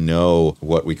 okay, we know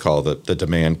what we call the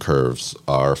demand curves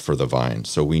are for the vine.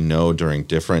 So we know during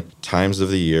different times of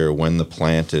the year when the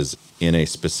plant is in a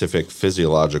specific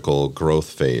physiological growth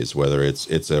phase, whether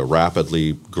it's a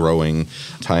rapidly growing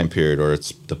time period, or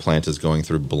the plant is going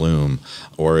through bloom,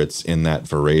 or it's in that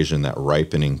veraison, that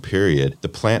ripening period. The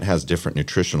plant has different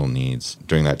nutritional needs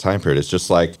during that time period. It's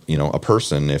just like, a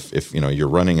person, if you're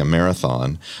running a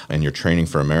marathon and you're training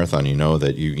for a marathon,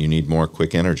 that you need more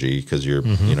quick energy because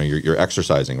you're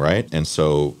exercising, right? And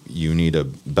so you need a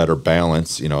better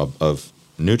balance, of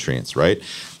nutrients, right?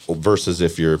 Versus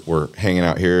if we're hanging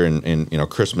out here in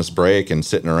Christmas break and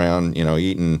sitting around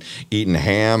eating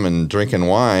ham and drinking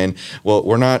wine, well,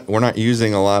 we're not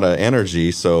using a lot of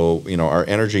energy, so our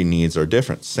energy needs are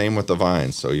different. Same with the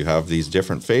vines. So you have these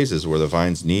different phases where the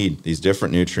vines need these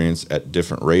different nutrients at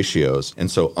different ratios,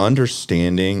 and so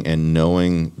understanding and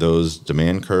knowing those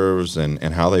demand curves and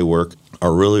how they work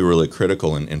are really, really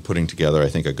critical in putting together, I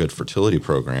think, a good fertility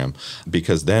program,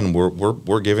 because then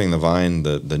we're giving the vine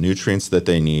the nutrients that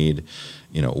they need,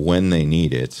 when they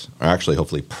need it, or actually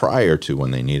hopefully prior to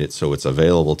when they need it, so it's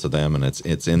available to them and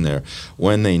it's in there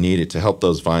when they need it to help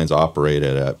those vines operate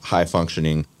at a high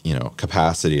functioning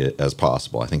capacity as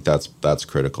possible. I think that's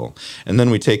critical. And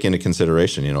then we take into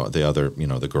consideration, the other,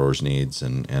 the growers' needs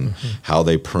and how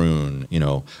they prune.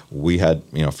 We had,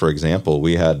 for example,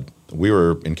 we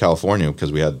were in California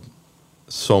because we had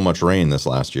so much rain this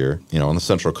last year. On the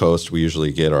Central Coast, we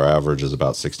usually get, our average is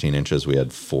about 16 inches. We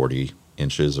had 40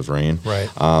 inches of rain, Right.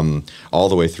 all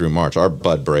the way through March. Our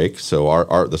bud break,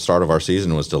 so the start of our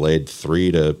season was delayed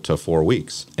 3 to 4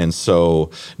 weeks. And so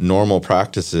normal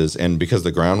practices, and because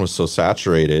the ground was so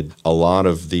saturated, a lot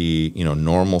of the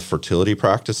normal fertility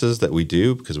practices that we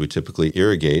do, because we typically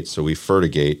irrigate, so we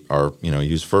fertigate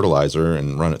use fertilizer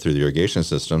and run it through the irrigation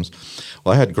systems.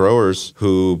 Well, I had growers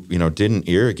who didn't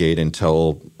irrigate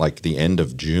until like the end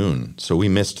of June, so we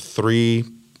missed 3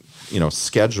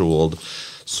 scheduled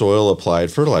soil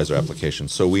applied fertilizer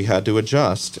applications. So we had to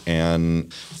adjust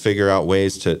and figure out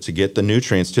ways to get the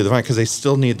nutrients to the vine, because they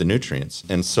still need the nutrients.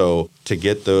 And so to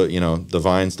get the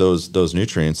vines those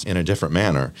nutrients in a different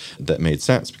manner that made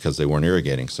sense, because they weren't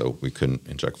irrigating, so we couldn't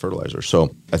inject fertilizer.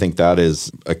 So I think that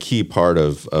is a key part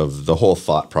of the whole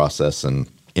thought process, and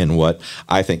in what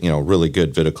I think really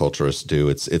good viticulturists do.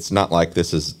 It's not like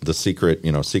this is the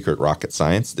secret rocket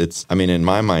science. In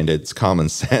my mind it's common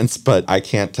sense, but I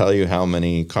can't tell you how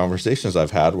many conversations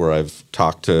I've had where I've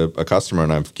talked to a customer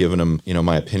and I've given them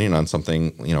my opinion on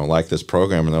something like this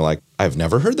program, and they're like, I've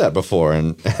never heard that before,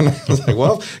 and I was like,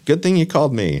 well, good thing you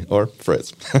called me or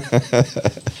Fritz.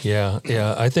 Yeah.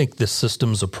 I think the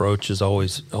systems approach is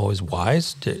always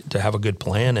wise to have a good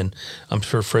plan, and I'm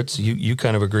sure Fritz, you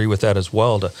kind of agree with that as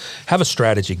well. To have a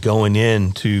strategy going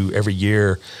into every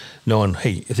year, knowing,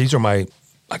 hey, if these are my,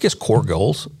 I guess, core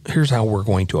goals, here's how we're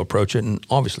going to approach it, and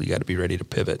obviously you got to be ready to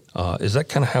pivot. Is that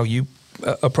kind of how you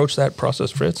approach that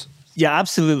process, Fritz? Yeah,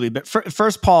 absolutely. But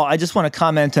first, Paul, I just want to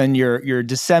comment on your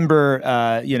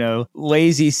December,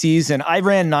 lazy season. I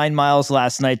ran 9 miles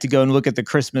last night to go and look at the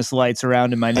Christmas lights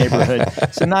around in my neighborhood.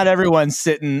 So not everyone's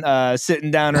sitting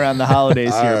down around the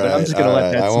holidays here, but I'm just going to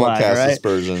let that slide. I won't cast right?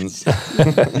 aspersions.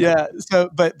 Yeah. So,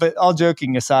 but all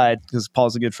joking aside, because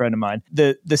Paul's a good friend of mine,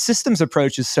 the systems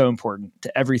approach is so important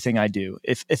to everything I do.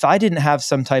 If I didn't have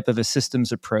some type of a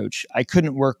systems approach, I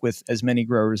couldn't work with as many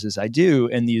growers as I do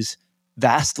in these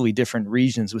vastly different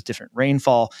regions with different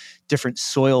rainfall, different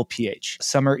soil pH.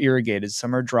 Some are irrigated,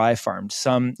 some are dry farmed,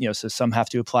 some have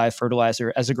to apply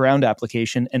fertilizer as a ground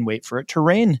application and wait for it to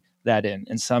rain that in.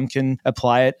 And some can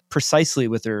apply it precisely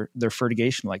with their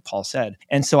fertigation, like Paul said.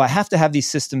 And so I have to have these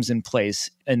systems in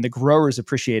place, and the growers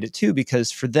appreciate it too,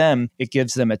 because for them, it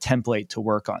gives them a template to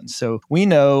work on. So we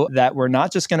know that we're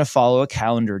not just going to follow a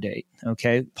calendar date.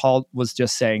 Okay. Paul was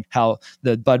just saying how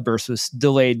the bud burst was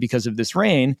delayed because of this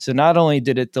rain. So not only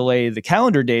did it delay the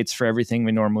calendar dates for everything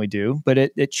we normally do, but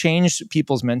it changed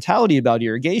people's mentality about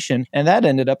irrigation, and that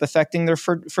ended up affecting their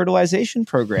fertilization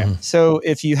program. So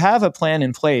if you have a plan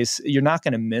in place, you're not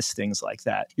going to miss things like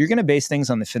that. You're going to base things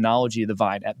on the phenology of the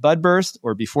vine. At bud burst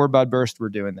or before bud burst, we're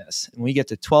doing this. And we get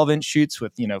to 12-inch shoots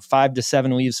with 5 to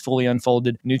 7 leaves fully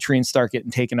unfolded. Nutrients start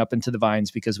getting taken up into the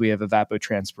vines because we have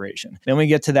evapotranspiration. Then we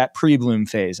get to that pre-bloom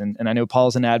phase. And I know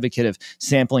Paul's an advocate of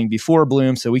sampling before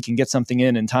bloom so we can get something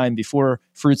in time before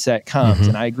fruit set comes.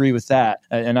 And I agree with that.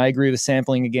 And I agree with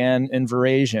sampling again in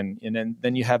veraison. And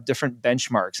then you have different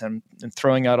benchmarks and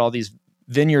throwing out all these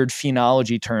vineyard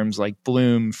phenology terms like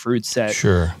bloom, fruit set,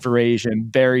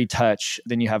 veraison, berry touch.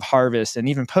 Then you have harvest, and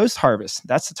even post-harvest.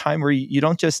 That's the time where you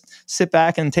don't just sit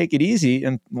back and take it easy.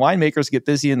 And winemakers get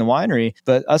busy in the winery,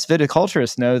 but us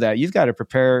viticulturists know that you've got to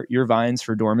prepare your vines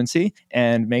for dormancy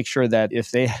and make sure that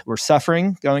if they were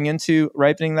suffering going into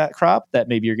ripening that crop, that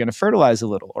maybe you're going to fertilize a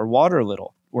little or water a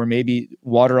little, or maybe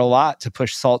water a lot to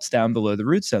push salts down below the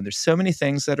root zone. There's so many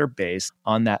things that are based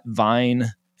on that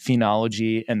vine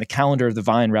phenology and the calendar of the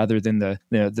vine rather than the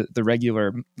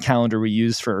regular calendar we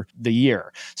use for the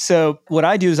year. So what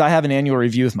I do is I have an annual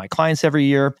review with my clients every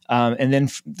year. And then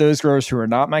those growers who are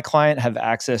not my client have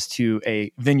access to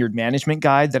a vineyard management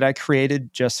guide that I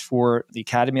created just for the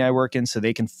academy I work in, so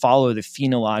they can follow the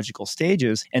phenological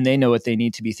stages and they know what they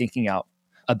need to be thinking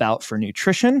about for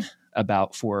nutrition,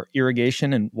 about for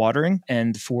irrigation and watering,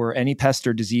 and for any pest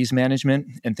or disease management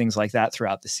and things like that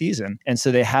throughout the season. And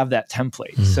so they have that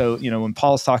template. So, when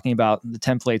Paul's talking about the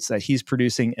templates that he's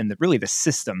producing and really the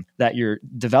system that you're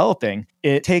developing,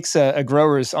 it takes a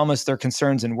grower's almost their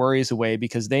concerns and worries away,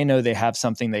 because they know they have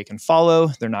something they can follow.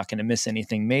 They're not going to miss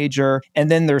anything major.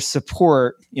 And then there's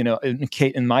support,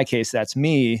 in my case, that's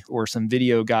me, or some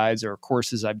video guides or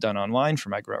courses I've done online for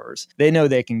my growers. They know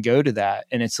they can go to that,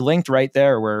 and it's linked right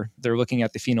there where they're looking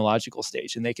at the phenological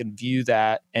stage, and they can view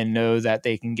that and know that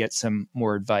they can get some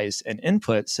more advice and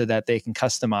input so that they can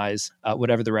customize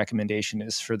whatever the recommendation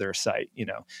is for their site.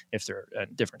 If they're a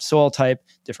different soil type,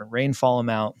 different rainfall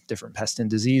amount, different pest and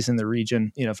disease in the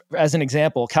region. As an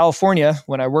example, California,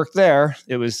 when I worked there,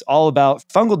 it was all about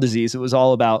fungal disease. It was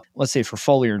all about, let's say for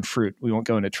foliar and fruit, we won't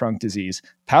go into trunk disease,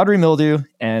 powdery mildew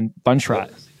and bunch rot.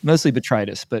 mostly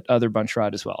botrytis, but other bunch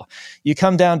rot as well. You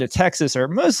come down to Texas or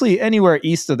mostly anywhere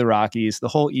east of the Rockies, the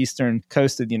whole eastern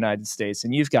coast of the United States,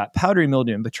 and you've got powdery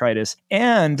mildew and botrytis,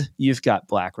 and you've got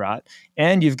black rot,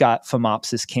 and you've got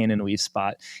Phomopsis cannon weave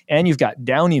spot, and you've got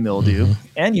downy mildew,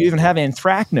 and you even have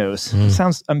anthracnose.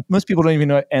 Sounds most people don't even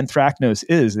know what anthracnose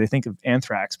is. They think of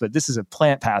anthrax, but this is a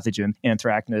plant pathogen,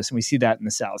 anthracnose, and we see that in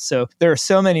the South. So there are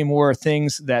so many more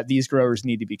things that these growers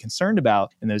need to be concerned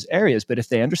about in those areas. But if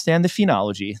they understand the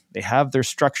phenology, they have their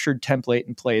structured template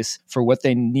in place for what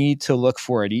they need to look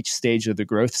for at each stage of the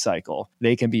growth cycle,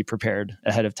 they can be prepared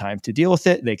ahead of time to deal with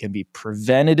it. They can be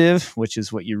preventative, which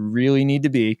is what you really need to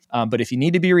be. But if you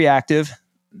need to be reactive,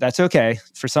 that's okay.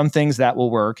 For some things that will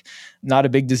work. Not a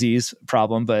big disease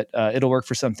problem, but it'll work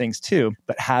for some things too.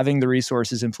 But having the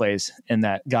resources in place and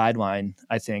that guideline,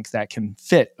 I think that can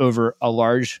fit over a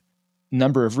large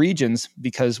number of regions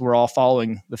because we're all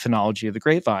following the phenology of the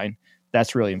grapevine.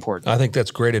 That's really important. I think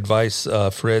that's great advice,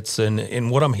 Fritz.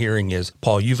 And what I'm hearing is,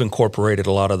 Paul, you've incorporated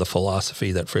a lot of the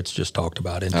philosophy that Fritz just talked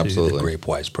about into the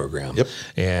GrapeWise program. Yep.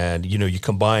 And, you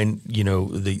combine,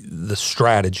 the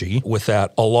strategy with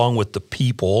that, along with the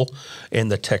people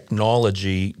and the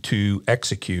technology to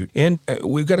execute. And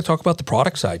we've got to talk about the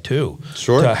product side too.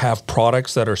 Sure. To have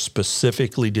products that are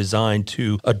specifically designed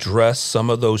to address some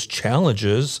of those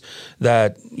challenges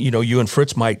that, you and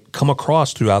Fritz might come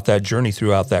across throughout that journey,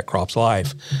 throughout that crop's life.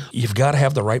 You've got to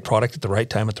have the right product at the right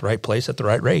time, at the right place, at the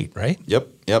right rate, right? Yep.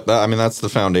 I mean, that's the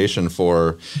foundation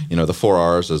for, the 4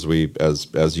 R's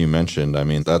as you mentioned. I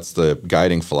mean, that's the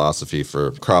guiding philosophy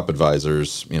for crop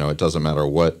advisors. It doesn't matter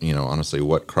what, honestly,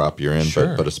 what crop you're in,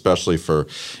 Sure. but especially for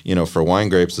wine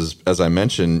grapes, as I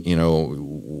mentioned,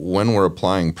 when we're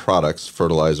applying products,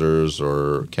 fertilizers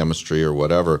or chemistry or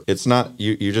whatever, it's not,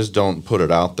 you just don't put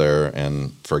it out there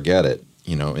and forget it.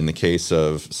 In the case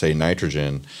of, say,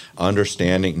 nitrogen,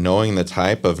 knowing the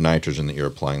type of nitrogen that you're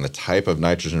applying, the type of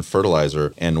nitrogen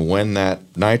fertilizer, and when that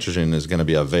nitrogen is going to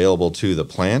be available to the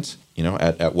plant,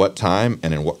 at what time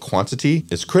and in what quantity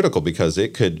is critical because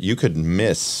you could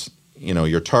miss,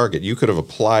 your target. You could have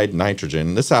applied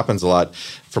nitrogen. This happens a lot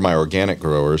for my organic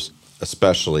growers,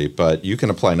 especially, but you can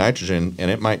apply nitrogen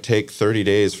and it might take 30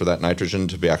 days for that nitrogen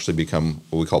to actually become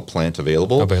what we call plant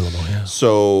available. Yeah.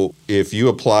 So if you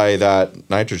apply that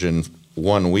nitrogen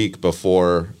 1 week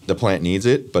before the plant needs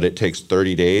it, but it takes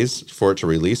 30 days for it to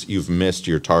release, you've missed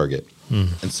your target.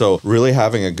 And so really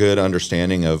having a good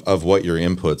understanding of what your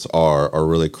inputs are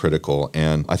really critical.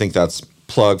 And I think that's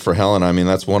plug for Helen. I mean,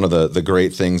 that's one of the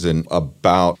great things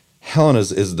about Helen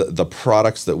is the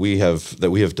products that we have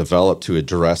developed to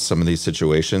address some of these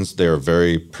situations. They're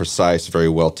very precise, very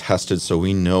well tested, so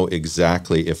we know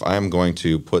exactly if I'm going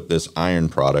to put this iron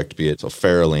product, be it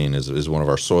Ferroline is one of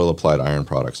our soil applied iron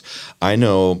products. I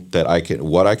know that I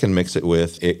can mix it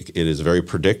with. It is very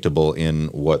predictable in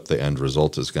what the end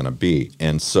result is going to be,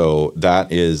 and so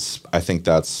I think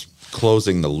that's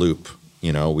closing the loop.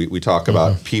 We talk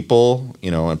about people,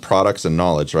 and products and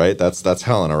knowledge, right? That's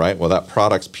Helena, right? Well, that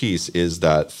products piece is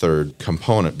that third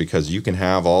component because you can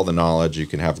have all the knowledge, you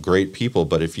can have great people,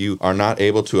 but if you are not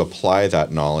able to apply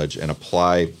that knowledge and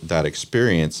apply that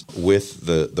experience with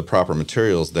the proper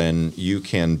materials, then you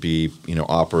can be,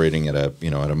 operating at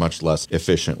a much less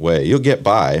efficient way. You'll get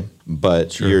by,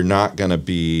 but Sure. You're not going to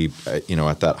be,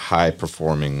 at that high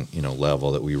performing,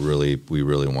 level that we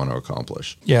really want to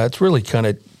accomplish. Yeah, it's really kind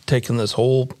of taking this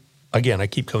whole, again, I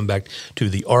keep coming back to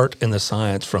the art and the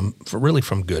science from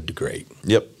good to great.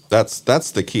 Yep.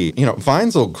 That's the key.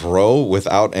 Vines will grow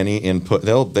without any input.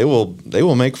 They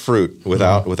will make fruit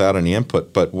without any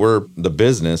input. But we're the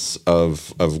business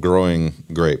of growing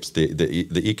grapes,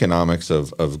 the economics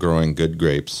of growing good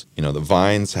grapes. The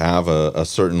vines have a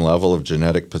certain level of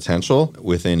genetic potential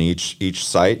within each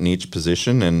site and each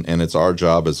position, and it's our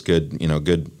job as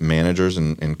good managers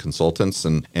and consultants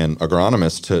and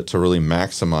agronomists to really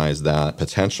maximize that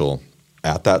potential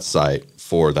at that site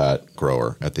for that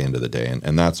grower at the end of the day.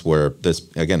 And that's where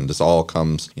this all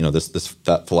comes,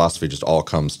 that philosophy just all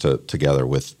comes together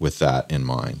with that in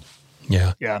mind.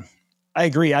 Yeah. Yeah, I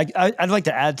agree. I'd like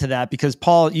to add to that because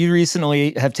Paul, you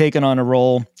recently have taken on a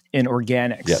role in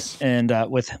organics, yes. And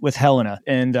with Helena.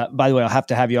 And by the way, I'll have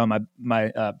to have you on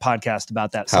my podcast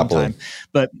about that sometime. Happily.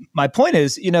 But my point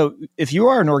is, if you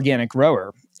are an organic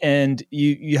grower and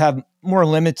you have more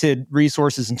limited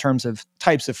resources in terms of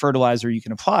types of fertilizer you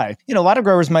can apply, a lot of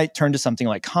growers might turn to something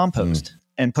like compost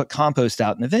and put compost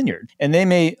out in the vineyard. And they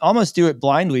may almost do it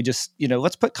blindly, just,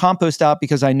 let's put compost out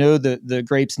because I know the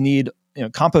grapes need,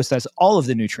 compost has all of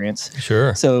the nutrients.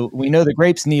 Sure. So we know the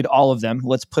grapes need all of them.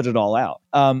 Let's put it all out.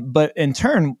 But in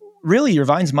turn, really your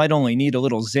vines might only need a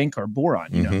little zinc or boron.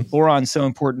 You know, boron's so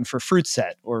important for fruit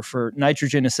set or for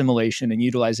nitrogen assimilation and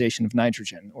utilization of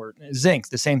nitrogen, or zinc,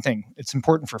 the same thing. It's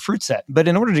important for fruit set. But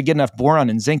in order to get enough boron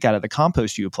and zinc out of the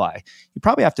compost you apply, you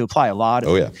probably have to apply a lot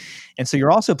of it. And so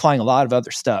you're also applying a lot of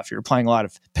other stuff. You're applying a lot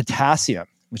of potassium,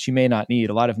 which you may not need,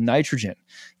 a lot of nitrogen,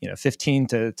 15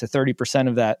 to 30%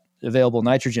 of that available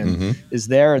nitrogen is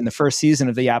there in the first season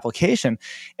of the application.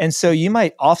 And so you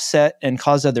might offset and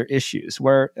cause other issues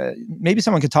where maybe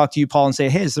someone could talk to you, Paul, and say,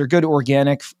 hey, is there a good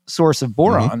organic source of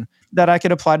boron that I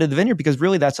could apply to the vineyard? Because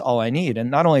really that's all I need.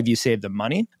 And not only have you saved the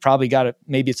money, probably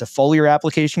maybe it's a foliar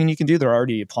application you can do. They're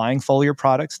already applying foliar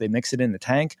products. They mix it in the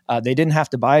tank. They didn't have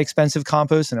to buy expensive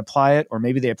compost and apply it, or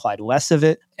maybe they applied less of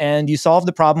it. And you solve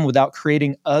the problem without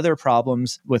creating other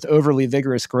problems with overly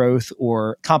vigorous growth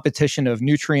or competition of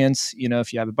nutrients.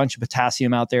 If you have a bunch of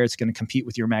potassium out there, it's going to compete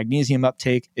with your magnesium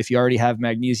uptake. If you already have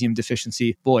magnesium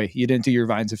deficiency, boy, you didn't do your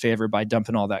vines a favor by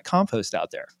dumping all that compost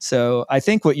out there. So I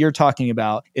think what you're talking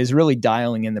about is really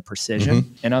dialing in the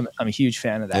precision. And I'm a huge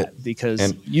fan of that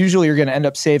because usually you're going to end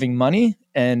up saving money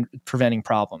and preventing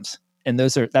problems. And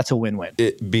that's a win-win.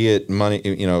 Be it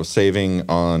money, saving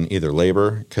on either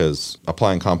labor, because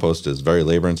applying compost is very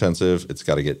labor intensive. It's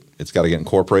got to get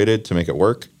incorporated to make it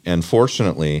work. And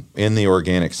fortunately, in the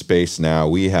organic space now,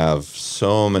 we have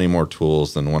so many more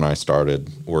tools than when I started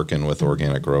working with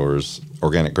organic growers,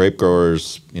 organic grape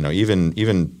growers.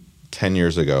 Even 10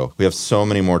 years ago. We have so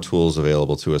many more tools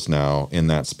available to us now in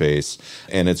that space.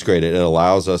 And it's great. It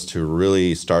allows us to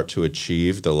really start to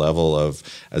achieve the level of,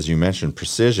 as you mentioned,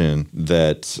 precision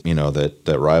that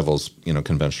rivals,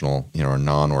 conventional, or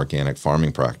non-organic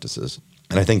farming practices.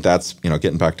 And I think that's,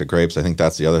 getting back to grapes, I think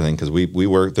that's the other thing, because we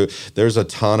work through, there's a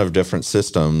ton of different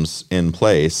systems in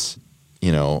place,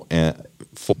 and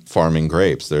farming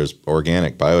grapes. There's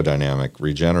organic, biodynamic,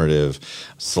 regenerative,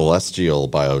 celestial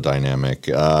biodynamic,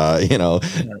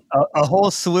 A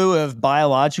whole slew of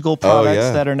biological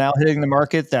products that are now hitting the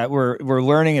market that we're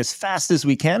learning as fast as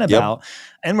we can about. Yep.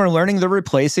 And we're learning they're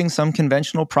replacing some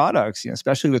conventional products,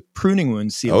 especially with pruning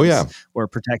wound sealants or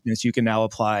protectants you can now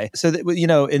apply. So that,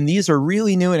 and these are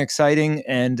really new and exciting.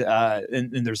 And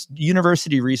there's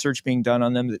university research being done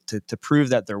on them to prove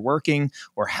that they're working,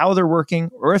 or how they're working,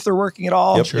 or if they're working at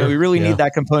all. Yep, we really need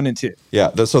that component too.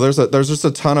 Yeah. So there's just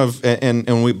a ton of,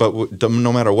 but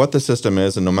no matter what the system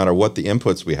is, and no matter what the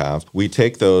inputs we have, we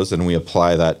take those and we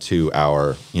apply that to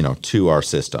our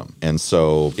system. And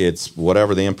so it's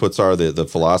whatever the inputs are,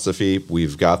 the philosophy,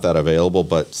 we've got that available,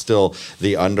 but still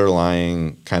the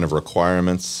underlying kind of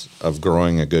requirements of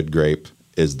growing a good grape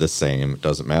is the same. It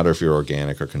doesn't matter if you're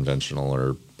organic or conventional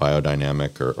or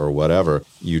biodynamic or whatever.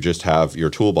 You just have your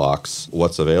toolbox,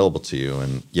 what's available to you.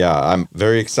 And I'm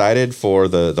very excited for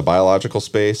the biological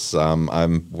space.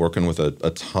 I'm working with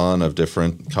a ton of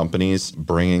different companies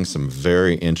bringing some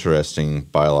very interesting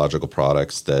biological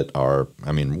products that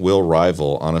will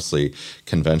rival, honestly,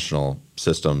 conventional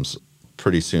systems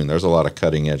pretty soon. There's a lot of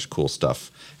cutting edge cool stuff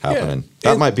happening.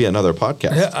 That might be another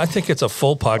podcast. Yeah, I think it's a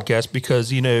full podcast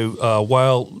because,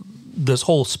 while this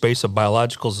whole space of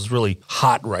biologicals is really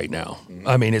hot right now.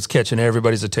 I mean, it's catching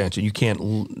everybody's attention. You can't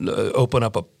open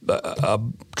up a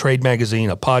trade magazine,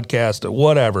 a podcast, or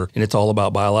whatever, and it's all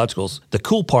about biologicals. The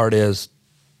cool part is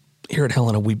here at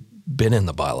Helena, we've been in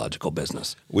the biological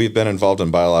business. We've been involved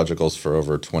in biologicals for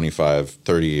over 25,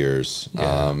 30 years,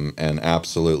 and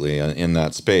absolutely in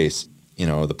that space.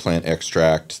 The plant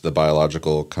extract, the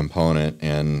biological component,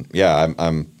 and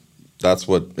that's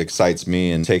what excites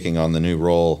me in taking on the new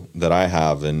role that I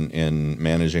have in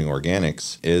managing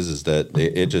organics is that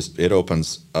it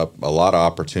opens up a lot of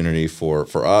opportunity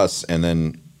for us, and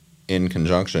then in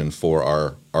conjunction for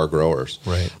our growers.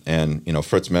 Right. And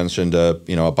Fritz mentioned a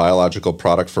biological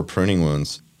product for pruning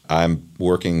wounds. I'm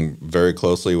working very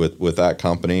closely with that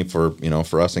company for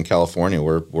us in California.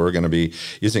 We're going to be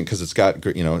using, because it's got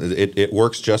it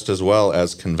works just as well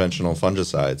as conventional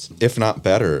fungicides, if not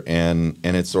better, and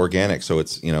it's organic, so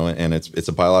it's and it's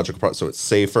a biological product, so it's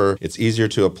safer, it's easier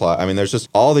to apply. I mean, there's just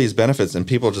all these benefits, and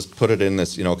people just put it in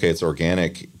this it's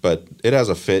organic, but it has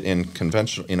a fit in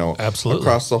conventional absolutely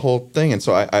across the whole thing. And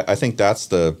so I think that's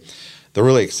the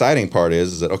really exciting part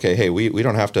is that we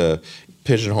don't have to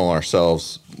pigeonhole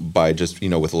ourselves by just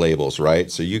with labels,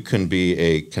 right? So you can be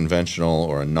a conventional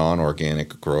or a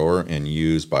non-organic grower and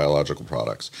use biological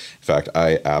products. In fact,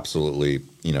 I absolutely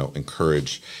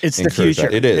encourage the future.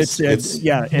 That. It is.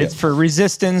 It's for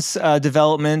resistance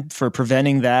development, for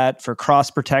preventing that, for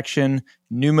cross protection,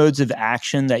 new modes of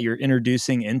action that you're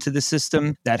introducing into the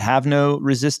system that have no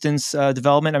resistance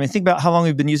development. I mean, think about how long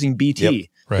we've been using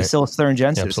BT, Bacillus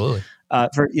thuringiensis. Absolutely.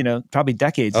 for probably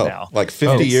decades now. Like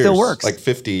 50 years. It still works. Like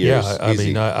 50 years. Yeah, I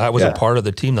mean, I was a part of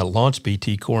the team that launched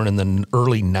BT corn in the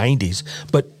early 90s.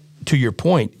 But to your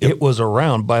point, it was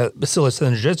around, Bacillus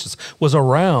thuringiensis was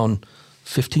around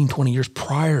 15, 20 years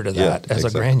prior to that as a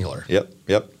granular. Yep.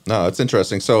 No, it's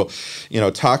interesting. So,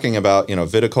 talking about,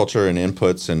 viticulture and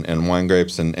inputs and wine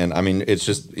grapes and I mean, it's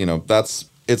just,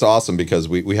 it's awesome because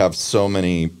we have so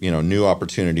many, new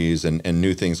opportunities and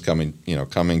new things coming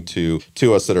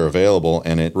to us that are available.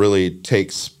 And it really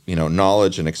takes,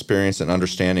 knowledge and experience and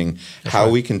understanding how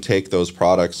we can take those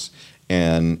products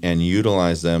and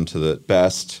utilize them to the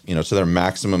best, to their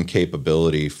maximum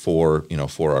capability for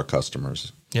our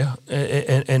customers. Yeah,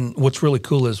 and what's really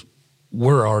cool is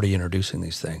we're already introducing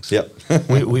these things. Yep.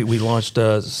 we launched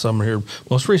some here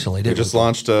most recently, didn't we? Just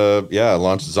launched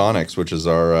Zonix, which is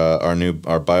our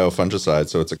biofungicide.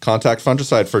 So it's a contact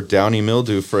fungicide for downy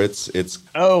mildew, Fritz. It's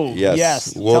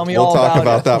yes. We'll talk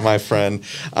about that, my friend.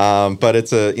 But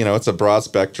it's a broad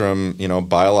spectrum,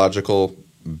 biological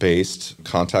based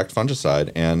contact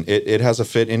fungicide, and it has a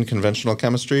fit in conventional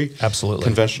chemistry, absolutely,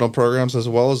 conventional programs as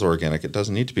well as organic. It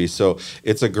doesn't need to be. So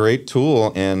it's a great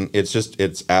tool, and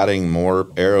it's adding more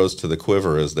arrows to the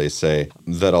quiver, as they say,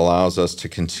 that allows us to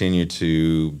continue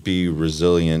to be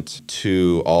resilient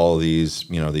to all these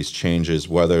these changes,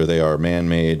 whether they are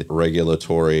man-made,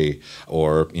 regulatory,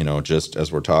 or just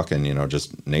as we're talking,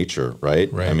 just nature,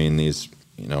 right? I mean, these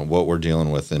what we're dealing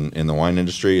with in the wine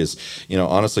industry is,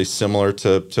 honestly similar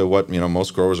to what,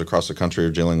 most growers across the country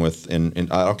are dealing with in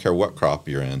I don't care what crop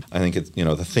you're in. I think it's,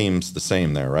 the theme's the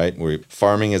same there, right?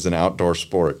 Farming is an outdoor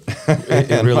sport.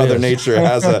 And really Mother Nature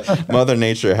has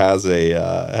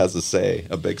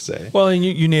a big say. Well, and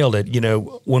you nailed it.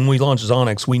 When we launched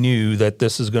Zonix, we knew that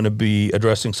this is going to be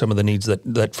addressing some of the needs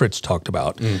that Fritz talked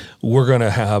about. We're going to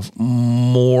have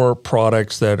more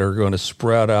products that are going to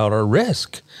spread out our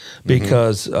risk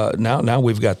because now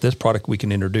we've got this product we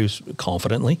can introduce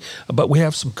confidently, but we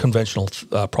have some conventional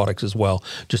products as well,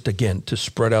 just again to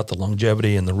spread out the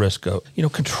longevity and the risk of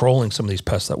controlling some of these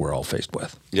pests that we're all faced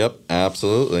with. Yep,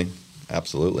 absolutely.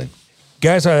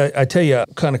 Guys, I tell you,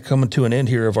 kind of coming to an end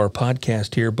here of our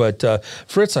podcast here, but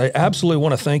Fritz, I absolutely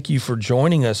want to thank you for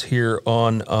joining us here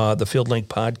on the FieldLink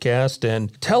podcast.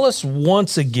 And tell us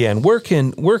once again, where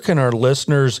can our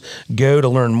listeners go to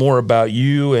learn more about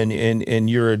you and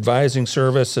your advising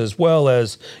service as well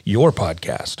as your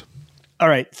podcast? All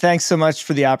right. Thanks so much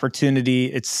for the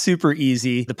opportunity. It's super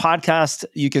easy. The podcast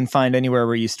you can find anywhere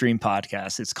where you stream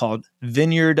podcasts. It's called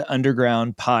Vineyard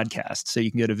Underground Podcast. So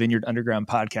you can go to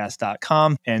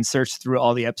vineyardundergroundpodcast.com and search through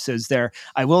all the episodes there.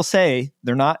 I will say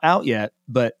they're not out yet,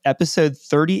 but episode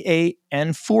 38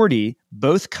 and 40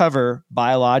 both cover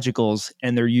biologicals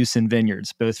and their use in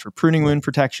vineyards, both for pruning wound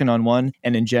protection on one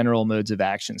and in general modes of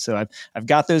action. So I've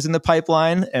got those in the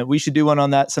pipeline, and we should do one on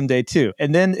that someday too.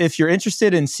 And then if you're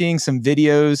interested in seeing some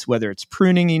videos, whether it's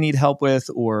pruning you need help with,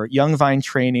 or young vine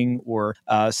training, or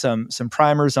some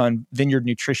primers on vineyard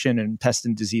nutrition and pest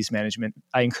and disease management,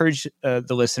 I encourage the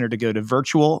listener to go to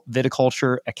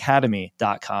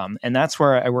virtualviticultureacademy.com. And that's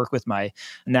where I work with my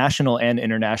national and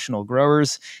international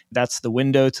growers. That's the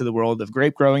window to the world of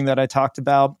grape growing that I talked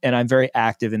about. And I'm very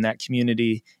active in that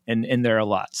community and in there a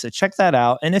lot. So check that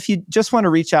out. And if you just want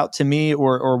to reach out to me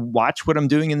or watch what I'm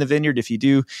doing in the vineyard, if you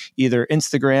do either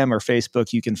Instagram or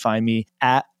Facebook, you can find me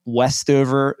at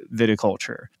Westover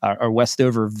Viticulture or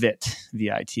Westover Vit,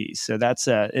 VIT. So that's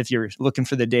if you're looking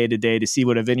for the day-to-day to see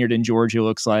what a vineyard in Georgia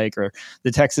looks like, or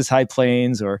the Texas High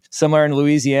Plains, or somewhere in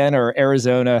Louisiana or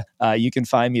Arizona, you can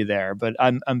find me there. But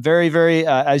I'm very, very,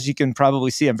 as you can probably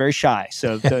see, I'm very shy.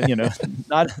 So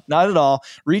not at all.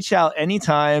 Reach out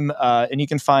anytime, and you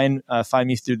can find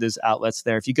me through those outlets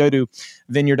there. If you go to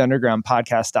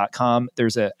vineyardundergroundpodcast.com,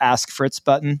 there's a Ask Fritz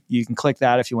button. You can click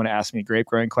that if you want to ask me a grape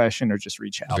growing question or just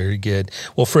reach out. Very good.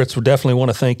 Well, Fritz, we definitely want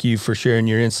to thank you for sharing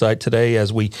your insight today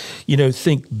as we,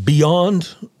 think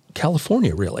beyond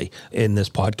California, really. In this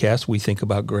podcast, we think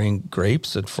about growing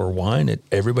grapes, and for wine,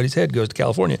 everybody's head goes to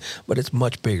California, but it's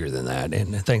much bigger than that.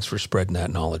 And thanks for spreading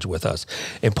that knowledge with us.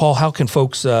 And Paul, how can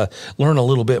folks learn a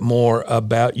little bit more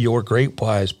about your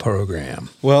GrapeWise program?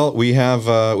 Well, we have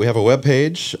a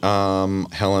webpage,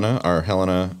 Helena, our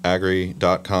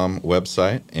HelenaAgri.com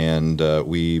website, and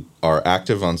we are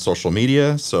active on social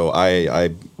media. So I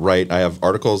have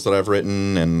articles that I've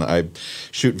written, and I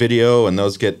shoot video, and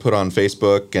those get put on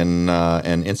Facebook and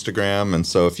Instagram. And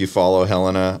so if you follow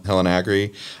Helen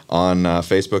Agri on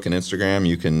Facebook and Instagram,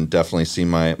 you can definitely see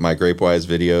my GrapeWise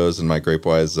videos and my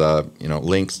GrapeWise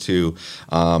links to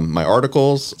my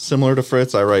articles. Similar to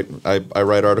Fritz, I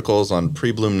write articles on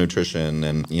pre-bloom nutrition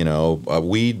and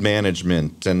weed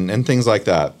management and things like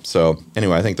that. So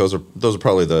anyway, I think those are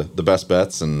probably the best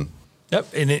bets. And yep,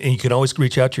 and you can always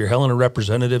reach out to your Helena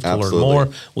representative to Absolutely. learn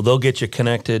more. Well, they'll get you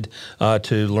connected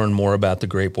to learn more about the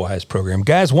GrapeWise program.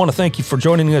 Guys, want to thank you for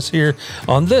joining us here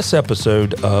on this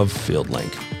episode of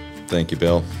FieldLink. Thank you,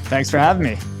 Bill. Thanks for having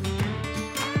me.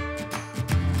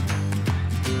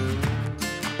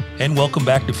 And welcome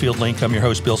back to FieldLink. I'm your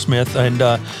host, Bill Smith. And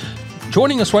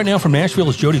joining us right now from Nashville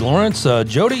is Jody Lawrence.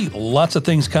 Jody, lots of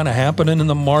things kind of happening in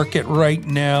the market right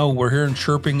now. We're hearing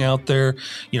chirping out there.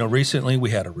 Recently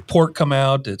we had a report come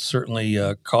out. It's certainly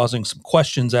causing some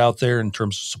questions out there in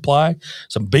terms of supply.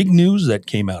 Some big news that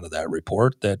came out of that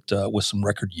report that with some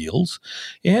record yields.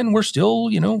 And we're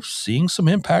still, seeing some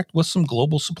impact with some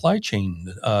global supply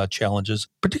chain challenges,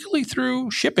 particularly through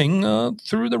shipping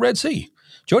through the Red Sea.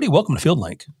 Jody, welcome to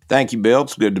FieldLink. Thank you, Bill.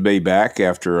 It's good to be back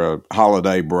after a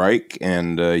holiday break.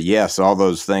 And yes, all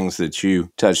those things that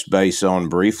you touched base on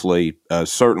briefly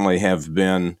certainly have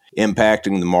been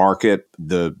impacting the market.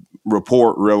 The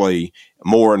report really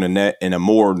more in a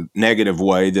more negative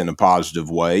way than a positive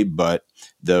way, but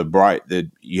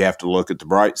you have to look at the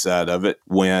bright side of it.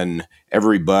 When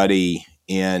everybody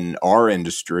in our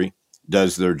industry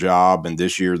does their job, and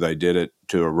this year they did it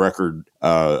to a record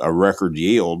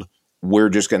yield, we're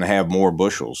just going to have more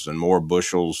bushels, and more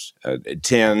bushels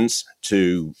tends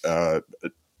to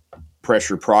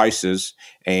pressure prices.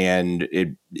 And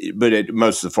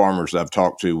most of the farmers I've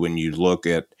talked to, when you look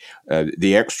at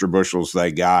the extra bushels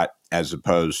they got as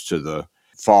opposed to the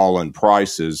fall in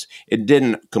prices, it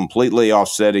didn't completely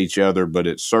offset each other, but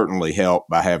it certainly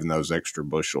helped by having those extra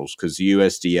bushels, because the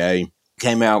USDA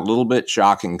came out a little bit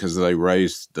shocking because they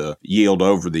raised the yield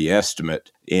over the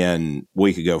estimate in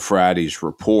week ago Friday's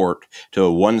report to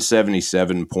a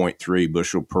 177.3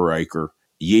 bushel per acre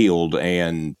yield,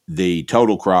 and the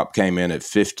total crop came in at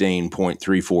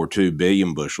 15.342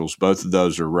 billion bushels. Both of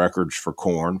those are records for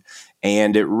corn,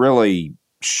 and it really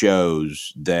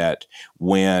shows that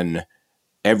where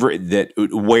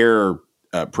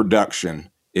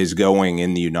production is going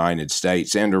in the United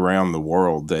States and around the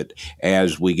world, that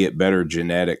as we get better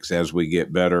genetics, as we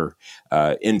get better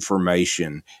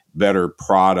information, better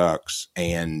products,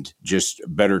 and just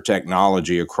better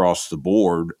technology across the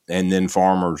board, and then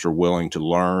farmers are willing to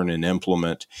learn and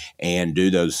implement and do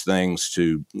those things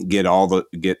to get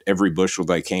every bushel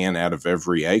they can out of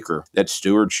every acre, that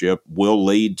stewardship will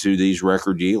lead to these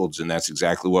record yields, and that's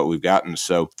exactly what we've gotten.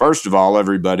 So first of all,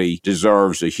 everybody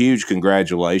deserves a huge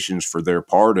congratulations for their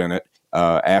part in it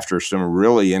after some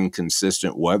really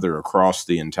inconsistent weather across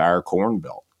the entire Corn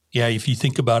Belt. Yeah, if you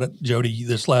think about it, Jody,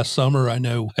 this last summer, I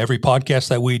know every podcast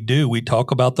that we do, we talk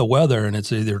about the weather, and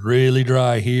it's either really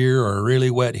dry here or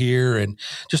really wet here, and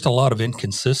just a lot of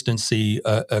inconsistency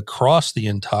across the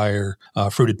entire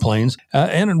fruited plains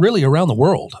and really around the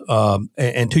world.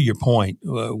 And to your point,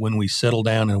 when we settle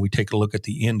down and we take a look at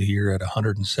the end here at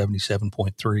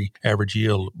 177.3 average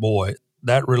yield, boy,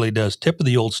 that really does tip of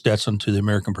the old Stetson to the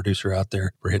American producer out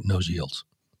there for hitting those yields.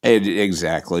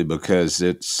 Exactly, because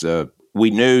it's we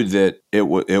knew that it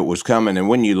was coming. And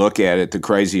when you look at it, the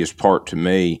craziest part to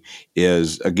me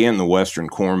is, again, the Western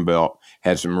Corn Belt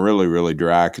had some really, really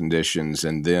dry conditions.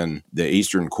 And then the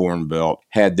Eastern Corn Belt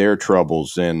had their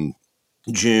troubles in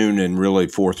June, and really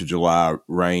 4th of July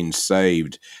rain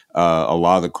saved a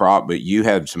lot of the crop. But you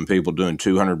had some people doing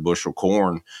 200 bushel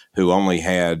corn who only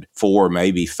had 4,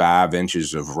 maybe 5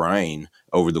 inches of rain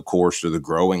over the course of the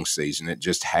growing season. It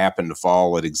just happened to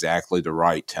fall at exactly the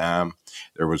right time.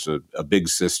 There was a big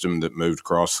system that moved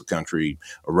across the country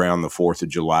around the 4th of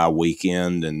July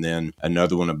weekend, and then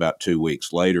another one about 2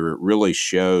 weeks later. It really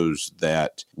shows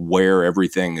that where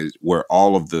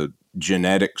all of the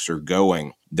genetics are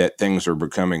going, that things are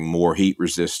becoming more heat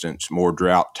resistant, more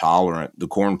drought tolerant. The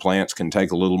corn plants can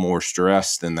take a little more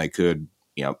stress than they could,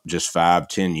 just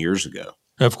 5-10 years ago.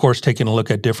 Of course, taking a look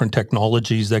at different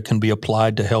technologies that can be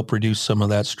applied to help reduce some of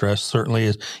that stress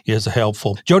certainly is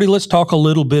helpful. Jody, let's talk a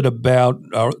little bit about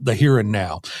the here and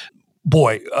now.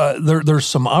 Boy, there's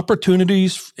some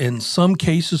opportunities in some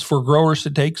cases for growers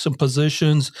to take some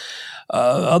positions.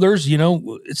 Others,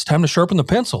 it's time to sharpen the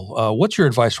pencil. What's your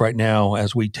advice right now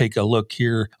as we take a look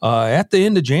here at the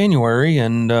end of January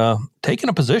and taking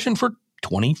a position for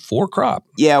 24 crop?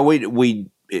 Yeah, we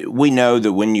we know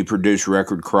that when you produce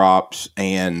record crops,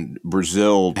 and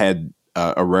Brazil had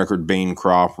a record bean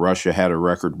crop, Russia had a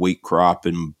record wheat crop,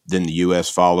 and then the U.S.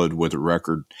 followed with a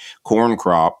record corn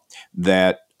crop,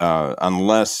 that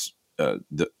unless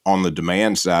on the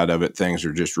demand side of it, things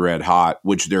are just red hot,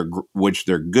 which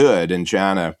they're good, and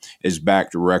China is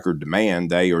back to record demand.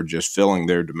 They are just filling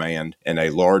their demand in a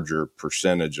larger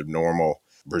percentage of normal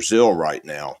Brazil right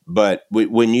now. But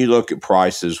when you look at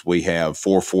prices, we have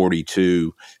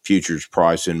 442 futures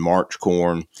price in March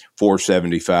corn,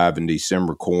 475 in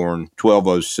December corn,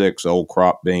 1206 old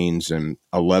crop beans, and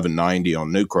 1190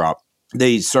 on new crop.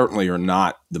 These certainly are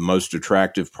not the most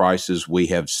attractive prices we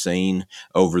have seen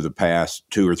over the past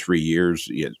 2 or 3 years.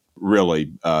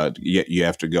 Really, you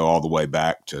have to go all the way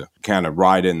back to kind of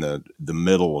right in the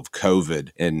middle of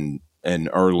COVID in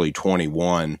early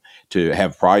 21 to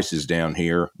have prices down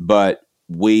here. But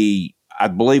I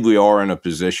believe we are in a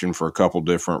position for a couple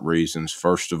different reasons.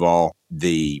 First of all,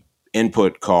 the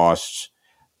input costs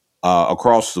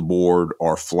across the board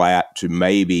are flat to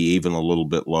maybe even a little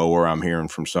bit lower. I'm hearing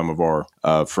from some of our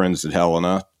friends at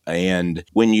Helena. And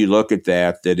when you look at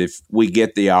that if we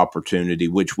get the opportunity,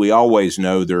 which we always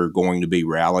know there are going to be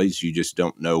rallies, you just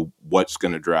don't know what's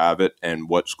going to drive it and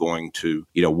what's going to,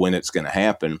 when it's going to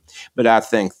happen. But I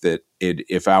think that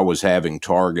if I was having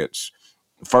targets,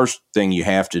 first thing you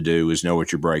have to do is know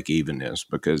what your break even is,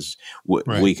 because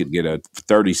we could get a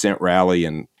 30-cent rally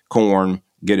in corn,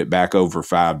 get it back over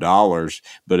 $5.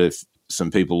 But if some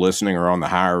people listening are on the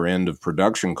higher end of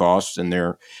production costs and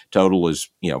their total is,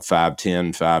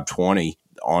 510, 520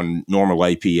 on normal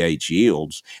APH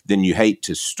yields, then you hate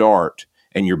to start,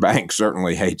 and your bank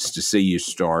certainly hates to see you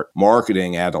start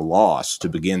marketing at a loss to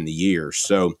begin the year.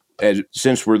 So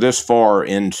since we're this far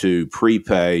into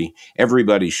prepay,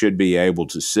 everybody should be able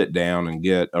to sit down and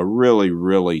get a really,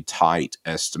 really tight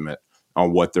estimate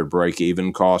on what their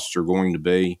break-even costs are going to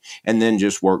be, and then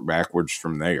just work backwards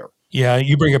from there. Yeah,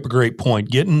 you bring up a great point.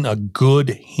 Getting a good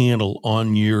handle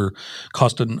on your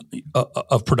cost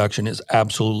of production is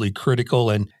absolutely critical.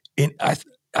 And I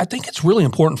think it's really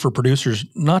important for producers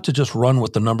not to just run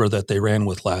with the number that they ran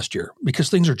with last year, because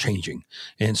things are changing.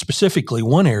 And specifically,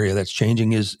 one area that's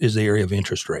changing is the area of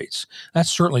interest rates.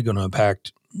 That's certainly going to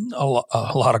impact a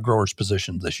lot of growers'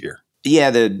 positions this year. Yeah,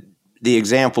 the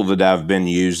example that I've been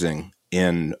using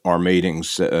in our meetings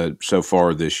so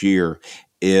far this year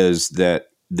is that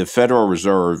the Federal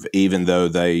Reserve, even though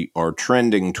they are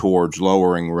trending towards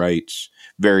lowering rates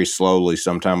very slowly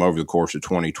sometime over the course of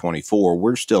 2024,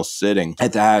 we're still sitting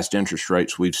at the highest interest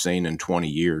rates we've seen in 20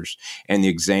 years. And the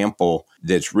example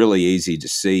that's really easy to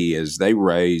see is they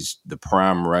raised the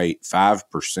prime rate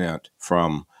 5%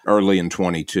 from early in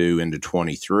 22 into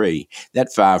 23. That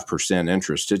 5%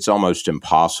 interest, it's almost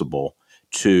impossible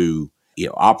to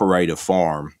operate a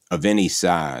farm of any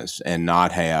size and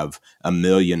not have $1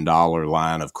 million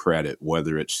line of credit,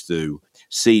 whether it's through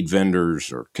seed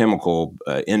vendors or chemical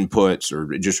inputs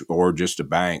or just a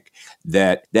bank.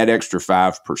 That extra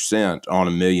 5% on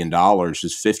 $1 million is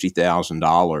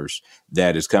 $50,000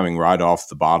 that is coming right off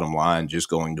the bottom line, just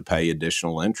going to pay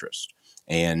additional interest.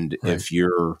 And right. If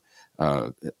you're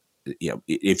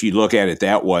if you look at it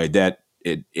that way,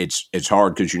 it's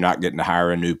hard because you're not getting to hire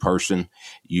a new person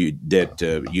you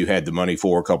had the money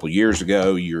for a couple of years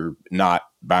ago. You're not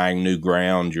buying new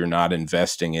ground. You're not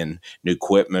investing in new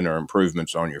equipment or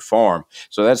improvements on your farm.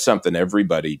 So that's something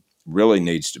everybody really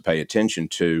needs to pay attention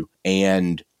to.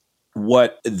 And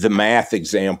what the math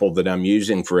example that I'm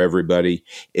using for everybody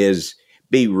is,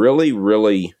 be really,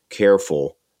 really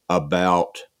careful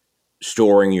about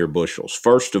storing your bushels.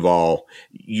 First of all,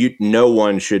 no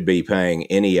one should be paying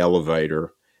any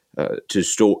elevator to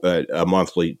store a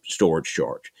monthly storage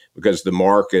charge, because the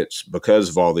markets, because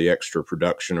of all the extra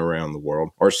production around the world,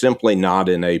 are simply not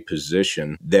in a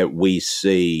position that we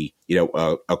see,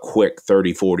 a quick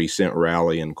 30, 40 cent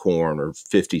rally in corn or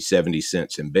 50, 70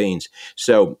 cents in beans.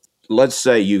 So let's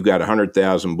say you've got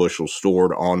 100,000 bushels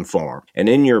stored on farm, and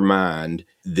in your mind,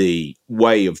 the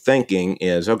way of thinking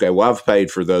is, okay, well, I've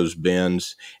paid for those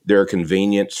bins. They're a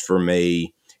convenience for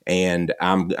me, and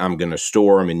I'm going to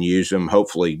store them and use them,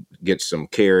 hopefully get some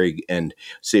carry and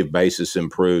see if basis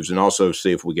improves, and also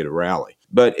see if we get a rally.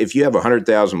 But if you have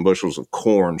 100,000 bushels of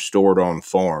corn stored on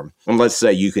farm, and let's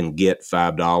say you can get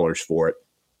 $5 for it,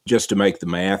 just to make the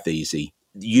math easy,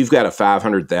 you've got a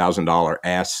 $500,000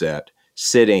 asset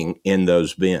sitting in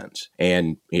those bins.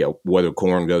 And, whether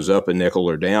corn goes up a nickel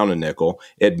or down a nickel,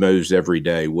 it moves every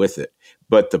day with it.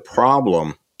 But the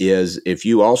problem is, if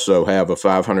you also have a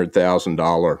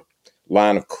 $500,000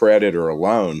 line of credit or a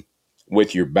loan,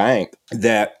 with your bank,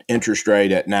 that interest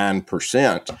rate at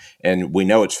 9%, and we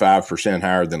know it's 5%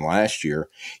 higher than last year,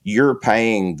 you're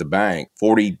paying the bank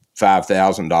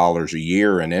 $45,000 a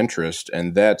year in interest,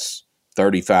 and that's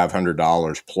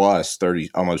 $3,500 plus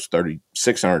almost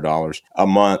 $3,600 a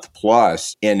month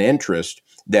plus in interest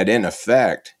that in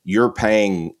effect you're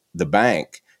paying the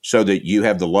bank so that you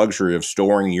have the luxury of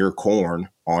storing your corn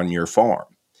on your farm.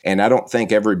 And I don't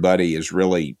think everybody is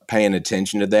really paying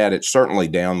attention to that. It's certainly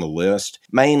down the list.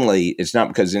 Mainly, it's not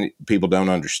because people don't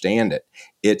understand it.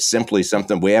 It's simply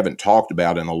something we haven't talked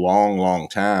about in a long, long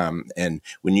time. And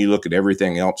when you look at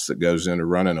everything else that goes into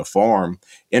running a farm,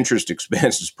 interest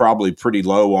expense is probably pretty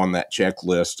low on that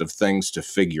checklist of things to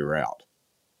figure out.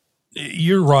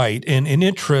 You're right. And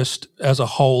interest as a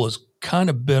whole has kind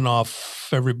of been off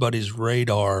everybody's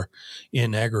radar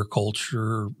in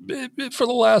agriculture for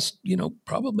the last,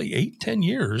 probably 8-10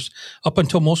 years up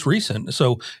until most recent.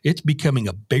 So it's becoming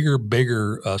a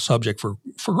bigger subject for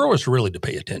growers really to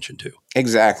pay attention to.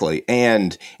 Exactly.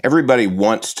 And everybody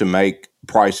wants to make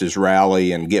prices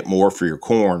rally and get more for your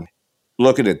corn.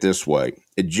 Look at it this way.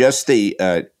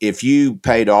 If you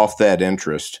paid off that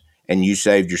interest and you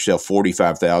saved yourself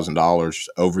 $45,000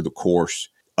 over the course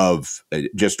of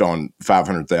just on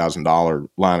 $500,000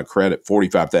 line of credit,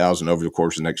 $45,000 over the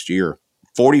course of next year,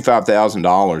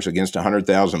 $45,000 against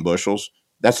 100,000 bushels,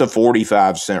 that's a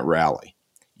 45-cent rally.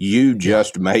 You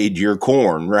just made your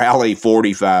corn rally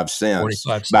 45 cents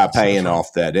by paying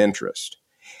off that interest.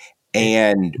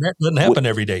 And that doesn't happen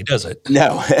every day, does it?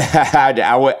 No,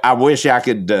 I wish I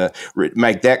could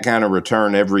make that kind of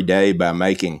return every day by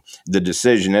making the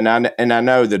decision. And I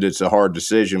know that it's a hard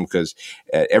decision because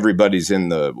everybody's in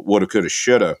the woulda, coulda,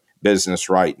 shoulda business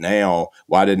right now.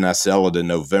 Why didn't I sell it in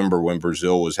November when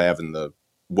Brazil was having the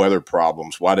weather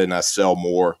problems? Why didn't I sell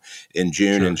more in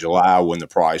June and July when the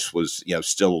price was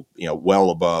still well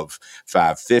above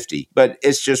 $5.50? But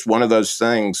it's just one of those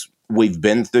things. We've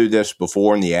been through this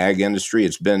before in the ag industry.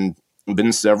 It's been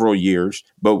several years,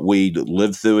 but we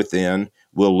lived through it then.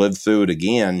 We'll live through it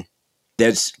again.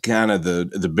 That's kind of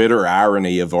the bitter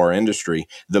irony of our industry.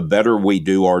 The better we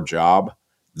do our job,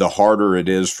 the harder it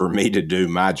is for me to do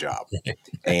my job.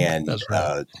 And, That's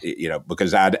right.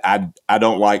 Because I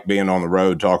don't like being on the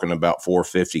road talking about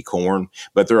 $4.50 corn,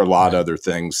 but there are a lot of other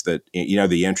things that,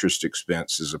 the interest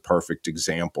expense is a perfect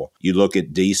example. You look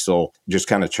at diesel just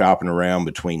kind of chopping around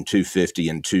between $2.50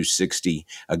 and $2.60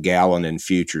 a gallon in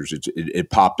futures. It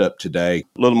popped up today.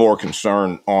 A little more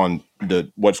concern on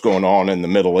what's going on in the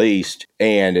Middle East,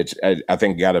 and I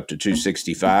think got up to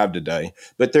 $2.65 today.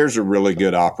 But there's a really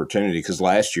good opportunity because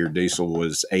last year diesel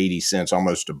was 80 cents,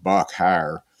 almost $1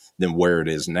 higher than where it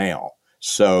is now.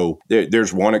 So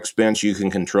there's one expense you can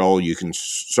control. You can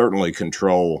certainly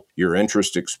control your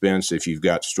interest expense if you've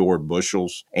got stored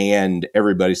bushels. And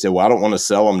everybody said, well, I don't want to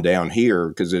sell them down here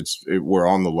because we're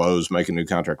on the lows, making new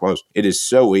contract lows. It is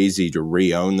so easy to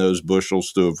re-own those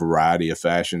bushels through a variety of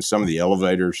fashions. Some of the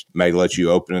elevators may let you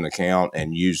open an account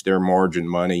and use their margin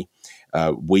money.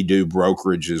 We do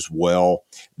brokerage as well,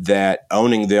 that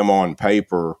owning them on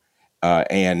paper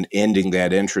and ending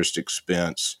that interest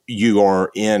expense, you are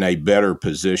in a better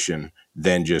position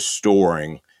than just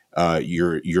storing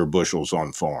your bushels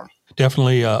on farm.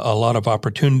 Definitely a lot of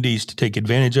opportunities to take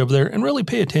advantage of there and really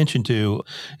pay attention to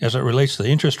as it relates to the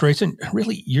interest rates and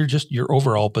really your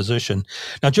overall position.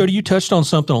 Now, Jody, you touched on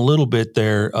something a little bit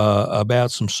there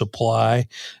about some supply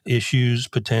issues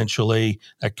potentially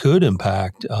that could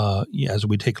impact as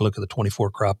we take a look at the 24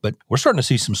 crop. But we're starting to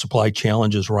see some supply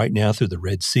challenges right now through the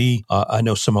Red Sea. I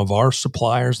know some of our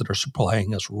suppliers that are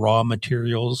supplying us raw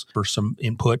materials for some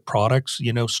input products,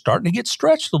 starting to get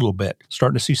stretched a little bit,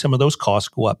 starting to see some of those costs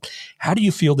go up. How do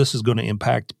you feel this is going to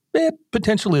impact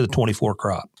potentially the 24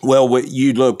 crop? Well,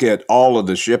 you look at all of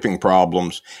the shipping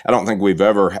problems. I don't think we've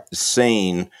ever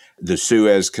seen the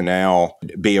Suez Canal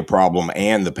be a problem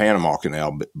and the Panama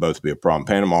Canal both be a problem.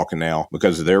 Panama Canal,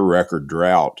 because of their record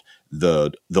drought,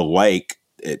 the lake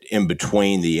in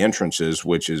between the entrances,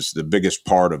 which is the biggest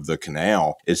part of the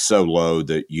canal, is so low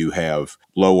that you have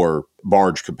lower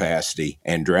barge capacity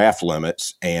and draft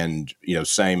limits. And,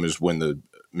 same as when the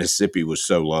Mississippi was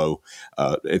so low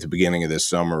at the beginning of this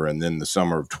summer and then the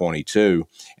summer of 22.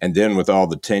 And then with all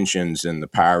the tensions and the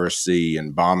piracy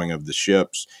and bombing of the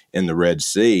ships in the Red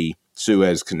Sea,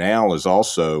 Suez Canal is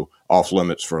also off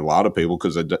limits for a lot of people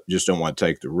because they just don't want to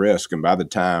take the risk. And by the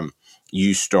time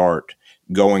you start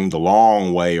going the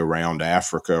long way around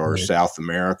Africa or South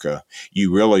America,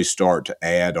 you really start to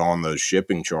add on those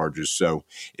shipping charges. So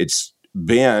it's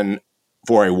been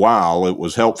for a while, it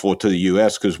was helpful to the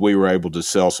U.S. because we were able to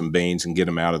sell some beans and get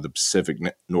them out of the Pacific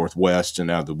Northwest and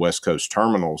out of the West Coast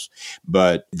terminals.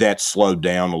 But that slowed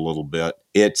down a little bit.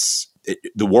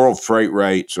 The world freight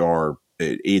rates are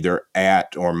either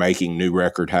at or making new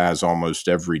record highs almost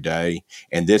every day.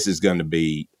 And this is going to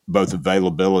be both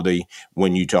availability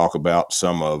when you talk about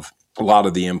a lot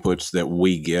of the inputs that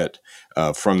we get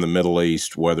from the Middle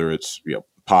East, whether it's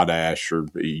potash or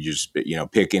you just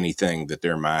pick anything that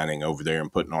they're mining over there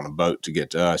and putting on a boat to get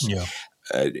to us. Yeah.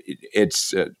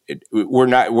 It's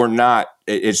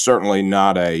certainly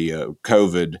not a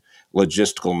COVID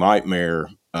logistical nightmare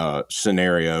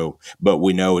scenario, but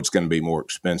we know it's going to be more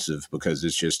expensive because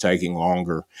it's just taking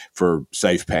longer for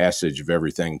safe passage of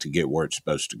everything to get where it's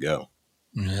supposed to go.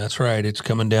 Yeah, that's right. It's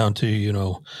coming down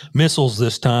to, missiles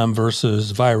this time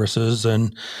versus viruses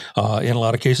and in a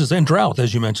lot of cases, and drought,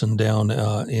 as you mentioned, down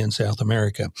in South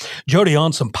America. Jody,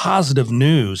 on some positive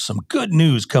news, some good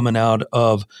news coming out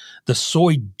of the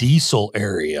soy diesel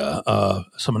area,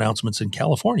 some announcements in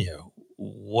California.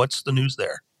 What's the news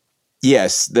there?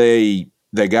 Yes, they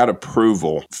got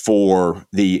approval for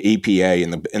the EPA,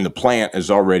 and the plant is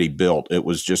already built. It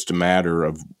was just a matter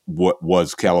of what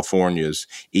was California's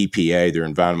EPA, their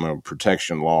Environmental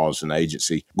Protection Laws and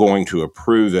agency, going to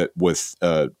approve it with,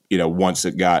 once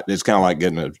it's kind of like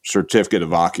getting a certificate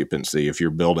of occupancy if you're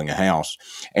building a house.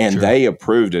 And Sure. They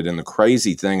approved it. And the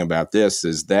crazy thing about this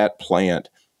is that plant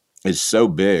is so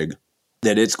big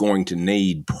that it's going to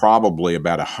need probably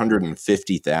about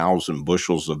 150,000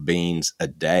 bushels of beans a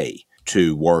day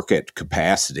to work at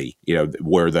capacity,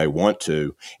 where they want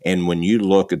to. And when you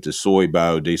look at the soy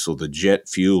biodiesel, the jet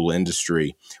fuel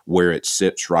industry, where it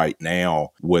sits right now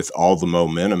with all the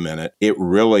momentum in it,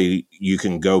 you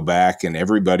can go back and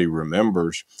everybody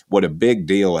remembers what a big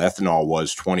deal ethanol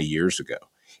was 20 years ago.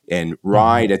 And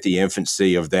right at the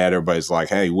infancy of that, everybody's like,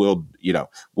 hey, we'll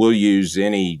use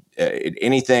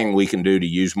anything we can do to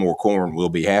use more corn. We'll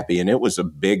be happy. And it was a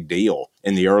big deal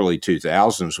in the early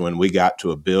 2000s when we got to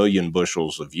 1 billion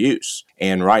bushels of use.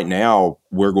 And right now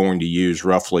we're going to use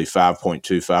roughly 5.2,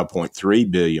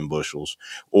 5.3 billion bushels,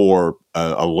 or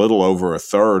a little over a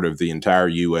third of the entire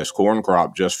U.S. corn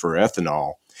crop just for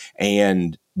ethanol.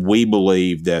 And we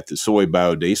believe that the soy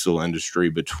biodiesel industry,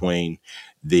 between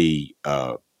the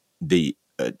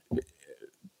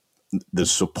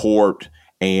support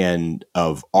and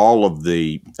of all of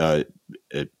the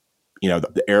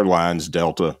airlines,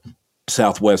 Delta,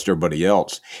 Southwest, everybody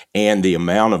else, and the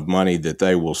amount of money that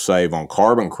they will save on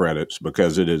carbon credits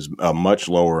because it is a much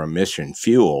lower emission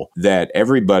fuel, that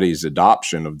everybody's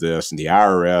adoption of this, and the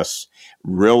IRS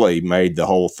really made the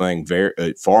whole thing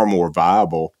far more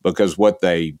viable, because what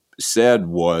they said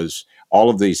was all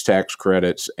of these tax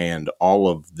credits and all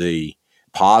of the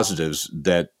positives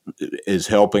that is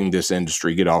helping this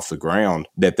industry get off the ground,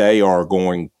 that they are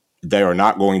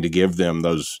not going to give them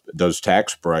those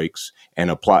tax breaks and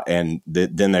apply, and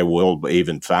then they will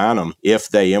even fine them if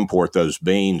they import those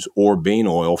beans or bean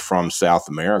oil from South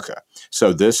America.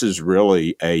 So this is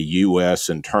really a U.S.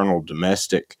 internal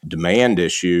domestic demand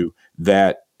issue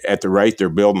that, at the rate they're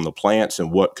building the plants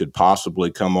and what could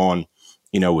possibly come on,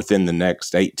 within the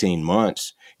next 18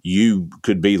 months, you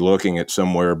could be looking at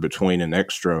somewhere between an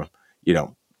extra,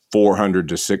 400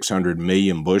 to 600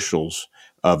 million bushels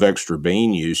of extra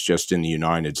bean use just in the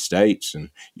United States. And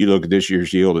you look at this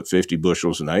year's yield at 50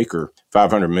 bushels an acre,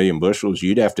 500 million bushels,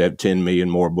 you'd have to have 10 million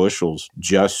more bushels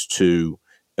just to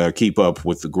keep up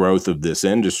with the growth of this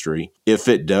industry if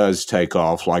it does take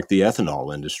off like the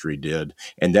ethanol industry did.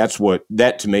 And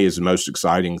that to me is the most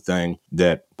exciting thing,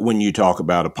 that when you talk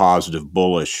about a positive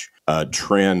bullish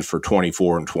trend for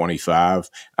 24 and 25,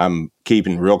 I'm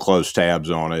keeping real close tabs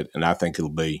on it. And I think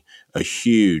it'll be a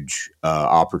huge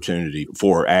opportunity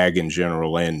for ag in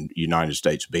general and United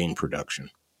States bean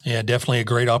production. Yeah, definitely a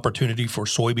great opportunity for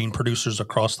soybean producers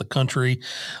across the country,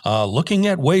 looking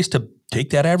at ways to take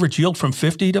that average yield from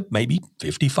 50 to maybe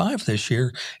 55 this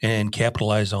year and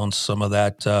capitalize on some of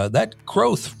that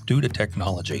growth due to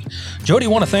technology. Jody, I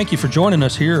want to thank you for joining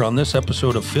us here on this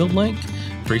episode of Field Link.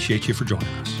 Appreciate you for joining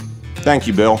us. Thank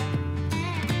you, Bill.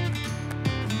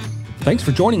 Thanks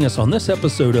for joining us on this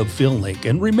episode of Field Link.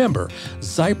 And remember,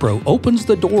 Zypro opens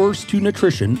the doors to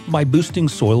nutrition by boosting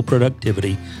soil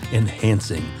productivity,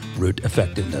 enhancing root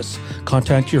effectiveness.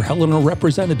 Contact your Helena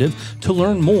representative to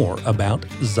learn more about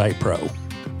Zypro.